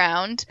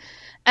background. Yeah.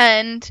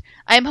 And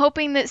I'm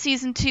hoping that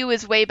season 2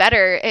 is way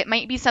better. It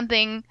might be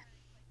something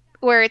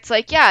where it's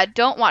like,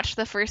 don't watch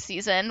the first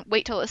season.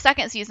 Wait till the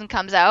second season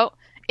comes out.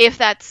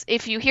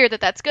 If you hear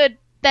that that's good,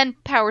 then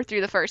power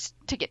through the first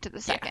to get to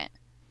the second.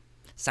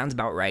 Yeah. Sounds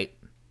about right.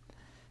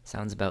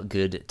 Sounds about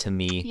good to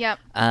me. Yep.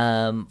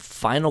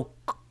 Final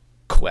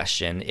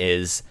question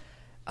is,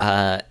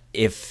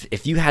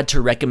 if you had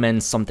to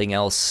recommend something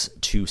else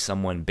to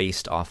someone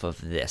based off of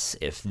this,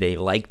 if they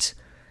liked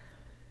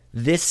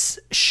this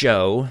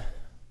show,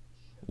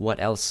 what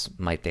else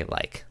might they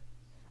like?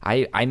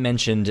 I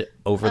mentioned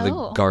Over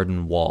the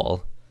Garden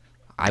Wall.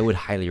 I would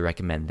highly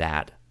recommend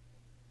that.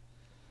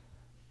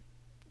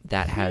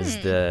 That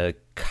has the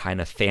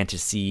kind of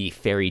fantasy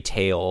fairy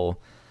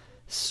tale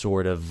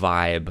sort of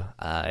vibe.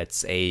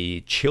 It's a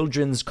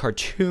children's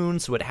cartoon,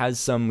 so it has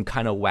some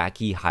kind of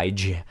wacky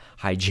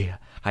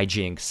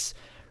hijinks,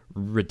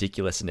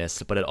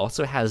 ridiculousness, but it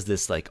also has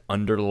this like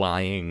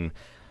underlying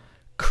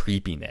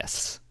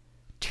creepiness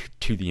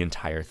to the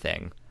entire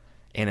thing,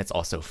 and it's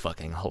also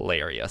fucking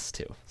hilarious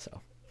too.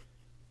 So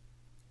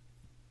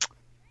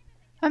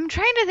I'm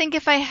trying to think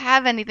if I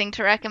have anything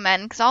to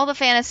recommend, because all the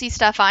fantasy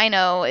stuff I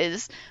know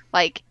is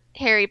like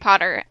Harry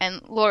Potter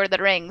and Lord of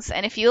the Rings,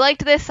 and if you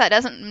liked this, that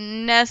doesn't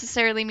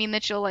necessarily mean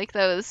that you'll like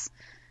those,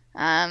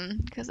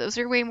 because those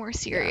are way more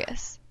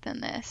serious than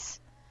this.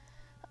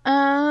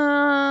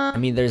 I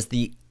mean, there's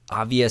the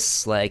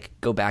obvious, like,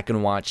 go back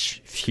and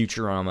watch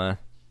Futurama,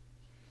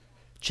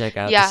 check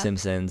out The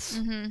Simpsons.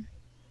 Mm-hmm.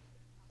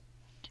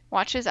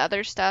 Watch his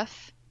other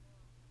stuff.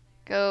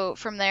 Go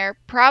from there.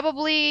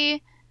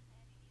 Probably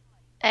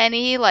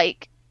any,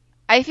 like,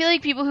 I feel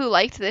like people who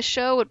liked this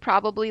show would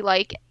probably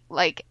like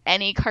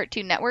any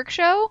Cartoon Network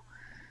show.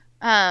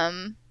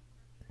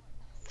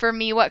 For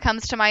me, what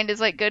comes to mind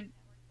is like good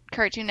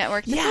Cartoon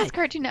Network. This was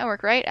Cartoon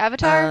Network, right?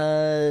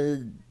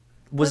 Avatar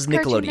was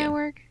Nickelodeon. Cartoon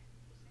Network?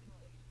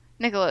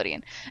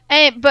 Nickelodeon.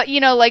 But you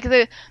know, like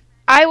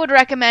I would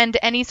recommend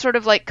any sort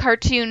of like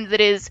cartoon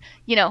that is,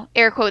 you know,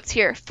 air quotes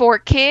here, for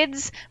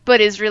kids,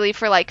 but is really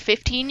for like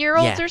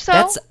 15-year-olds or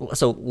so.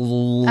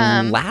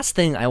 Last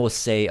thing I will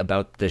say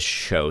about this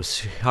show,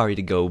 sorry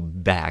to go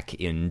back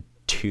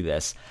into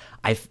this,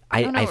 I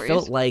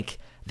felt like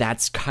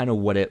that's kind of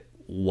what it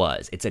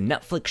was. It's a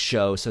Netflix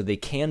show, so they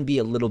can be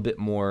a little bit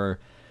more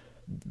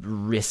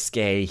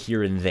risque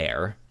here and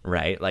there,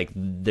 right? Like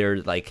they're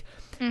like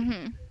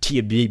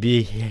Tia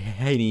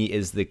Haney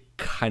is the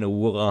kind of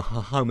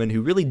woman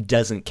who really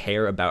doesn't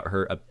care about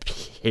her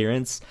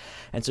appearance,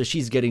 and so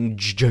she's getting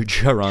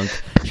drunk.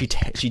 She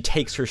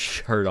takes her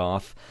shirt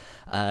off.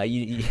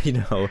 You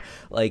know,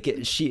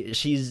 like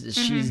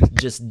she's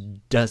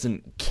just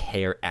doesn't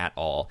care at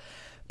all.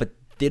 But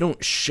they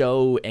don't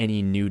show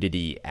any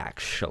nudity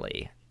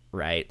actually,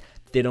 right?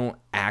 they don't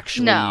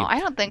actually No, I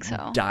don't think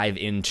so. dive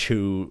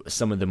into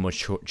some of the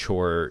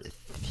mature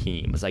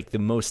themes. Like the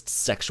most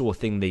sexual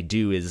thing they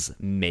do is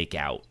make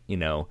out, you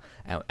know,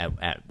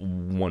 at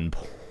one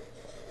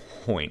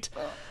point.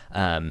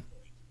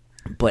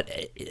 But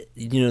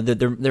you know,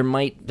 there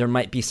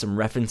might be some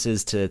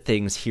references to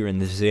things here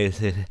and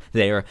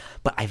there,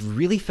 but I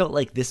really felt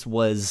like this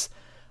was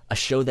a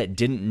show that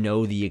didn't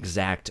know the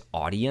exact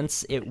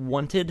audience it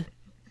wanted.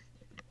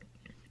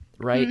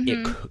 Right?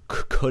 Mm-hmm. It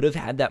could have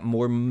had that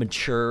more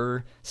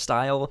mature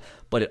style,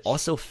 but it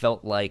also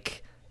felt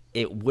like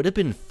it would have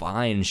been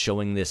fine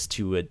showing this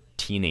to a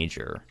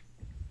teenager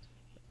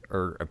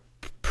or a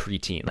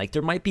preteen. Like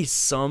there might be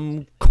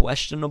some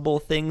questionable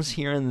things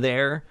here and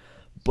there,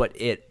 but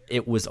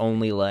it was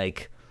only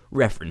like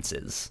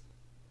references.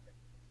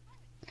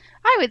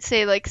 I would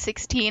say like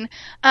 16.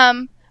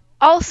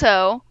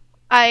 Also,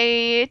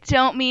 I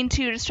don't mean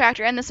to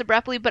distract or end this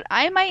abruptly, but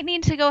I might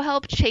need to go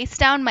help chase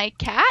down my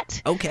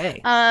cat.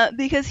 Okay.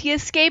 Because he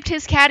escaped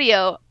his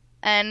catio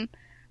and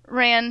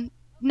ran.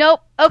 Nope.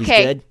 Okay.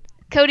 He's good.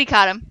 Cody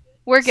caught him.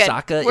 We're good.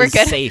 Sokka We're is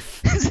good.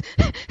 safe.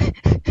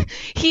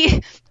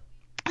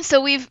 So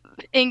we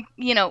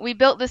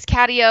built this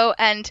catio,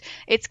 and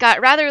it's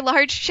got rather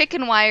large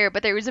chicken wire,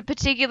 but there was a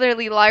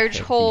particularly large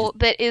hole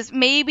that is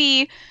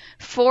maybe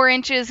 4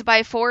 inches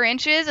by 4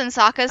 inches, and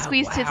Sokka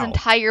squeezed his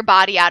entire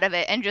body out of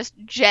it and just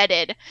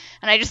jetted.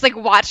 And I just like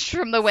watched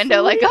from the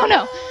window, like,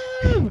 oh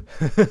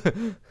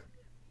no.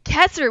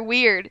 Cats are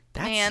weird,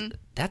 man.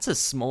 That's a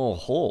small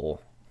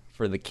hole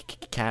for the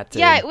cat to...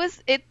 Yeah, it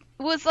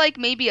was like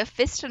maybe a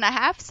fist and a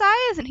half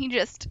size, and he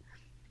just...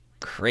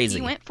 Crazy.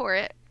 He went for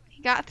it.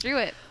 Got through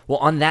it. Well,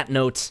 on that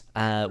note,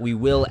 we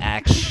will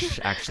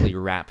actually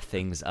wrap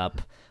things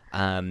up.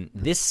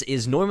 This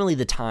is normally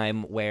the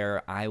time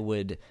where I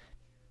would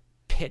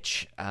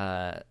pitch,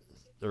 or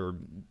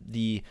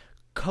the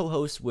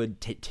co-host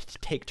would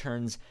take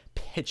turns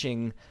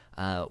pitching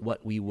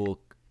what we will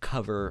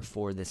cover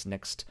for this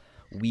next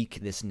week,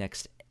 this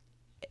next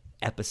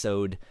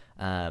episode.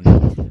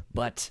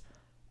 But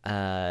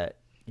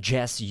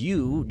Jess,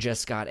 you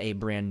just got a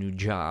brand new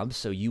job,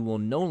 so you will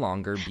no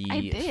longer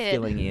be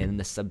filling in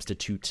the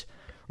substitute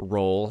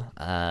role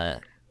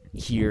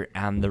here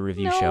on the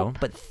review show.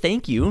 But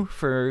thank you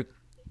for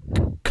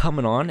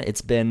coming on.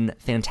 It's been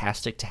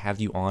fantastic to have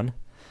you on.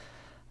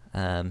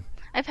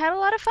 I've had a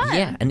lot of fun.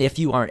 Yeah, and if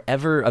you are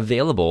ever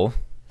available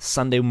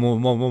Sunday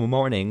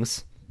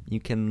mornings, you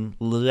can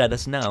let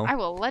us know. I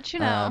will let you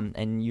know.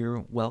 And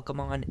you're welcome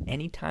on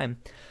anytime.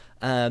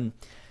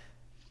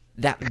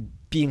 That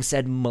being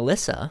said,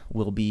 Melissa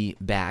will be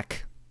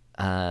back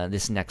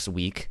this next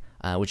week,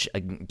 which,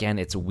 again,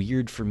 it's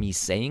weird for me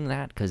saying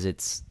that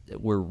because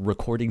we're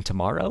recording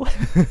tomorrow.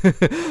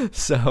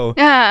 So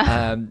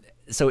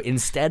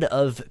instead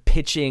of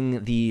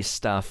pitching the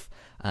stuff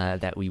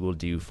that we will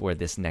do for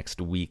this next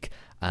week,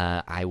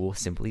 I will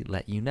simply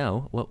let you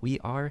know what we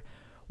are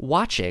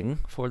watching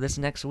for this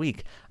next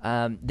week.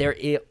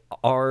 There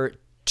are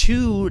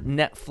 2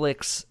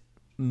 Netflix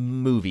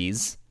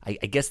movies. I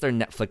guess they're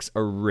Netflix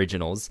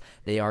originals.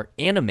 They are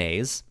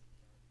animes,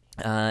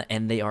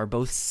 and they are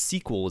both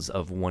sequels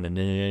of one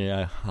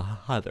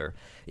another.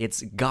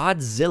 It's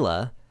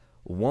Godzilla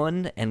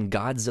 1 and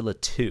Godzilla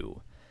 2.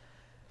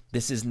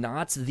 This is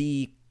not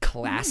the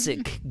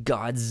classic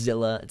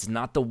Godzilla. It's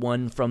not the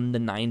one from the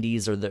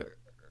 90s or the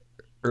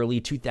early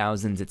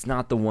 2000s. It's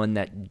not the one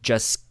that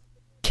just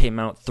came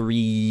out 3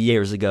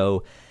 years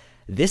ago.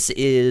 This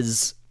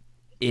is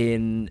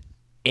an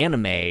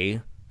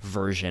anime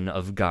version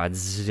of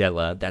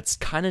Godzilla that's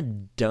kind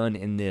of done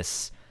in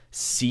this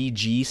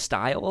CG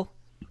style,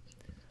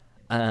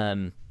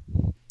 and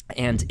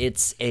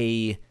it's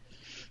a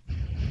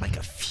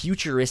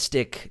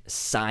futuristic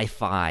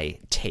sci-fi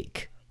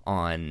take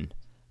on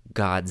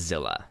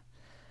Godzilla,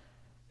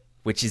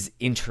 which is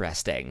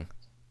interesting,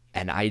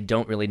 and I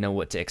don't really know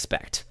what to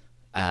expect,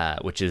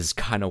 which is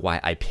kind of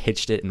why I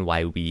pitched it and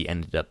why we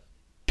ended up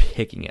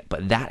picking it.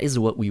 But that is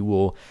what we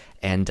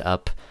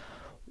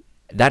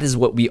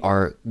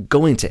are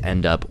going to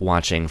end up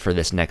watching for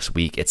this next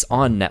week. It's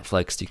on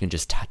Netflix. You can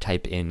just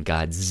type in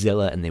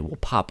Godzilla and they will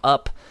pop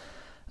up.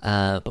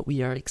 But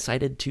we are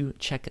excited to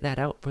check that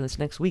out for this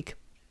next week.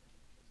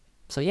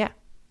 So yeah.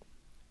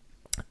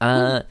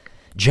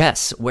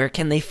 Jess, where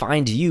can they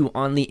find you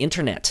on the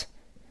internet?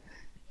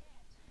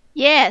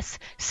 Yes.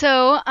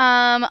 So,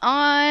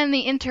 on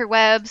the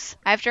interwebs,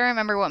 I have to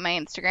remember what my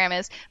Instagram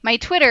is. My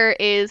Twitter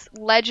is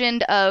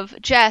Legend of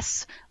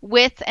Jess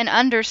with an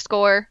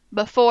underscore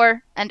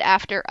before and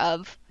after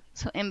of.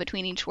 So in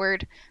between each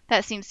word.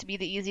 That seems to be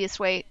the easiest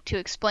way to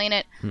explain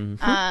it.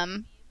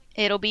 Mm-hmm.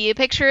 It'll be a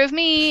picture of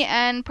me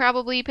and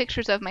probably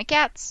pictures of my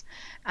cats.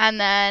 And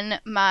then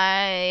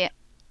my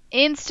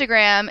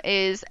Instagram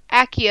is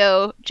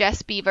Accio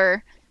Jess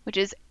Beaver, which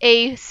is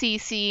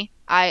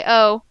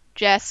ACCIO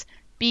Jess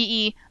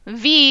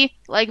BEV,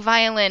 like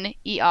violin,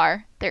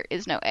 ER. There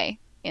is no A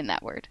in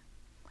that word.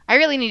 I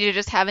really need to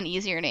just have an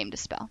easier name to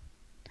spell.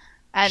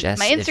 And Jess,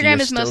 my Instagram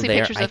is mostly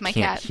there, pictures of my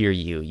cat. I can't hear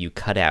you. You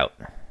cut out.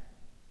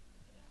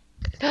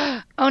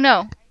 Oh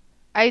no.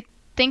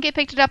 think it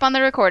picked it up on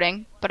the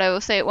recording, but I will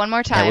say it one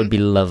more time. That would be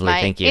lovely. My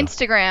Thank you.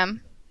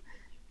 Instagram.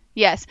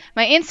 Yes,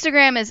 my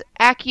Instagram is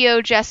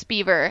Accio Jess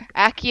Beaver.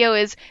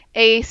 Accio is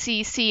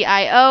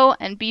ACCIO,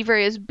 and Beaver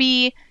is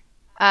B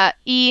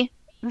E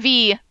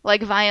V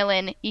like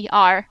violin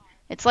ER.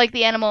 It's like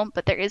the animal,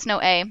 but there is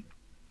no A.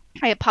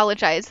 I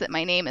apologize that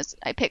my name is,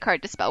 I pick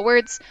hard to spell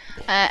words,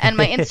 and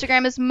my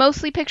Instagram is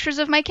mostly pictures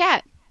of my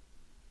cat.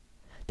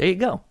 There you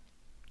go.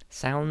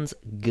 Sounds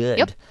good.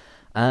 Yep.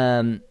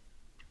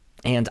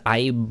 And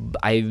I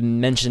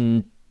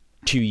mentioned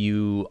to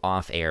you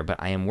off air, but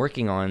I am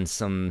working on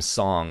some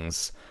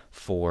songs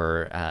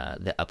for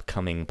the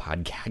upcoming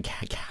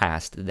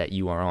podcast that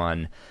you are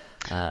on.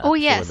 Oh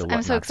yes,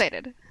 I'm so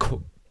excited.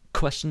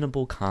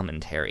 Questionable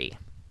commentary.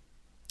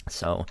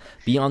 So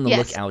be on the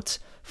Yes. lookout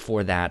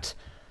for that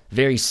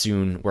very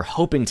soon. We're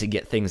hoping to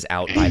get things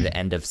out by the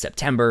end of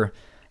September.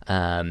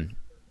 But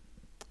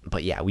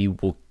yeah, we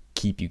will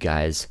keep you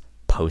guys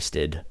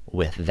posted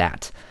with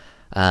that.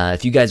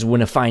 If you guys want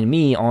to find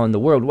me on the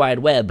World Wide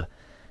Web,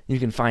 you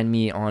can find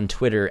me on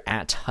Twitter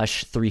at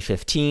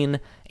Hush315,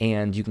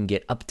 and you can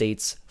get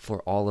updates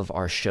for all of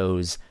our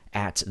shows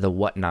at The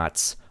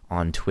Whatnots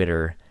on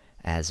Twitter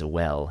as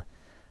well.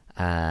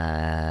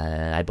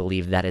 I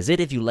believe that is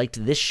it. If you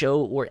liked this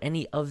show or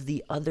any of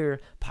the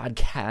other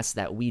podcasts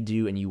that we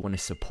do and you want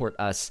to support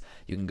us,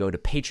 you can go to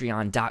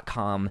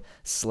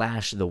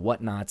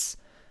patreon.com/thewhatnots.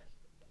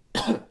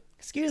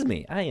 Excuse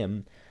me, I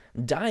am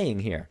dying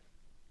here.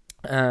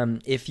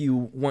 If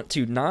you want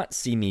to not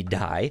see me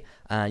die,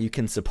 you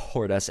can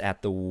support us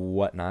at the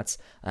Whatnots,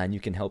 and you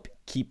can help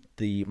keep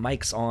the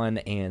mics on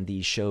and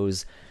the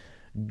shows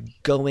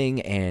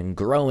going and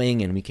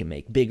growing, and we can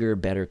make bigger,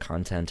 better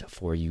content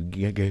for you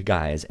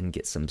guys and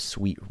get some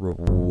sweet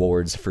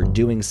rewards for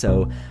doing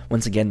so.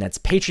 Once again, that's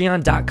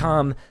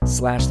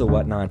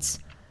patreon.com/thewhatnots,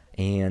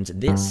 and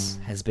this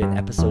has been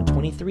episode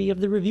 23 of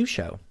the review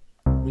show.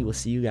 We will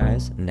see you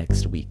guys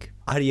next week.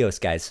 Adios,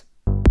 guys.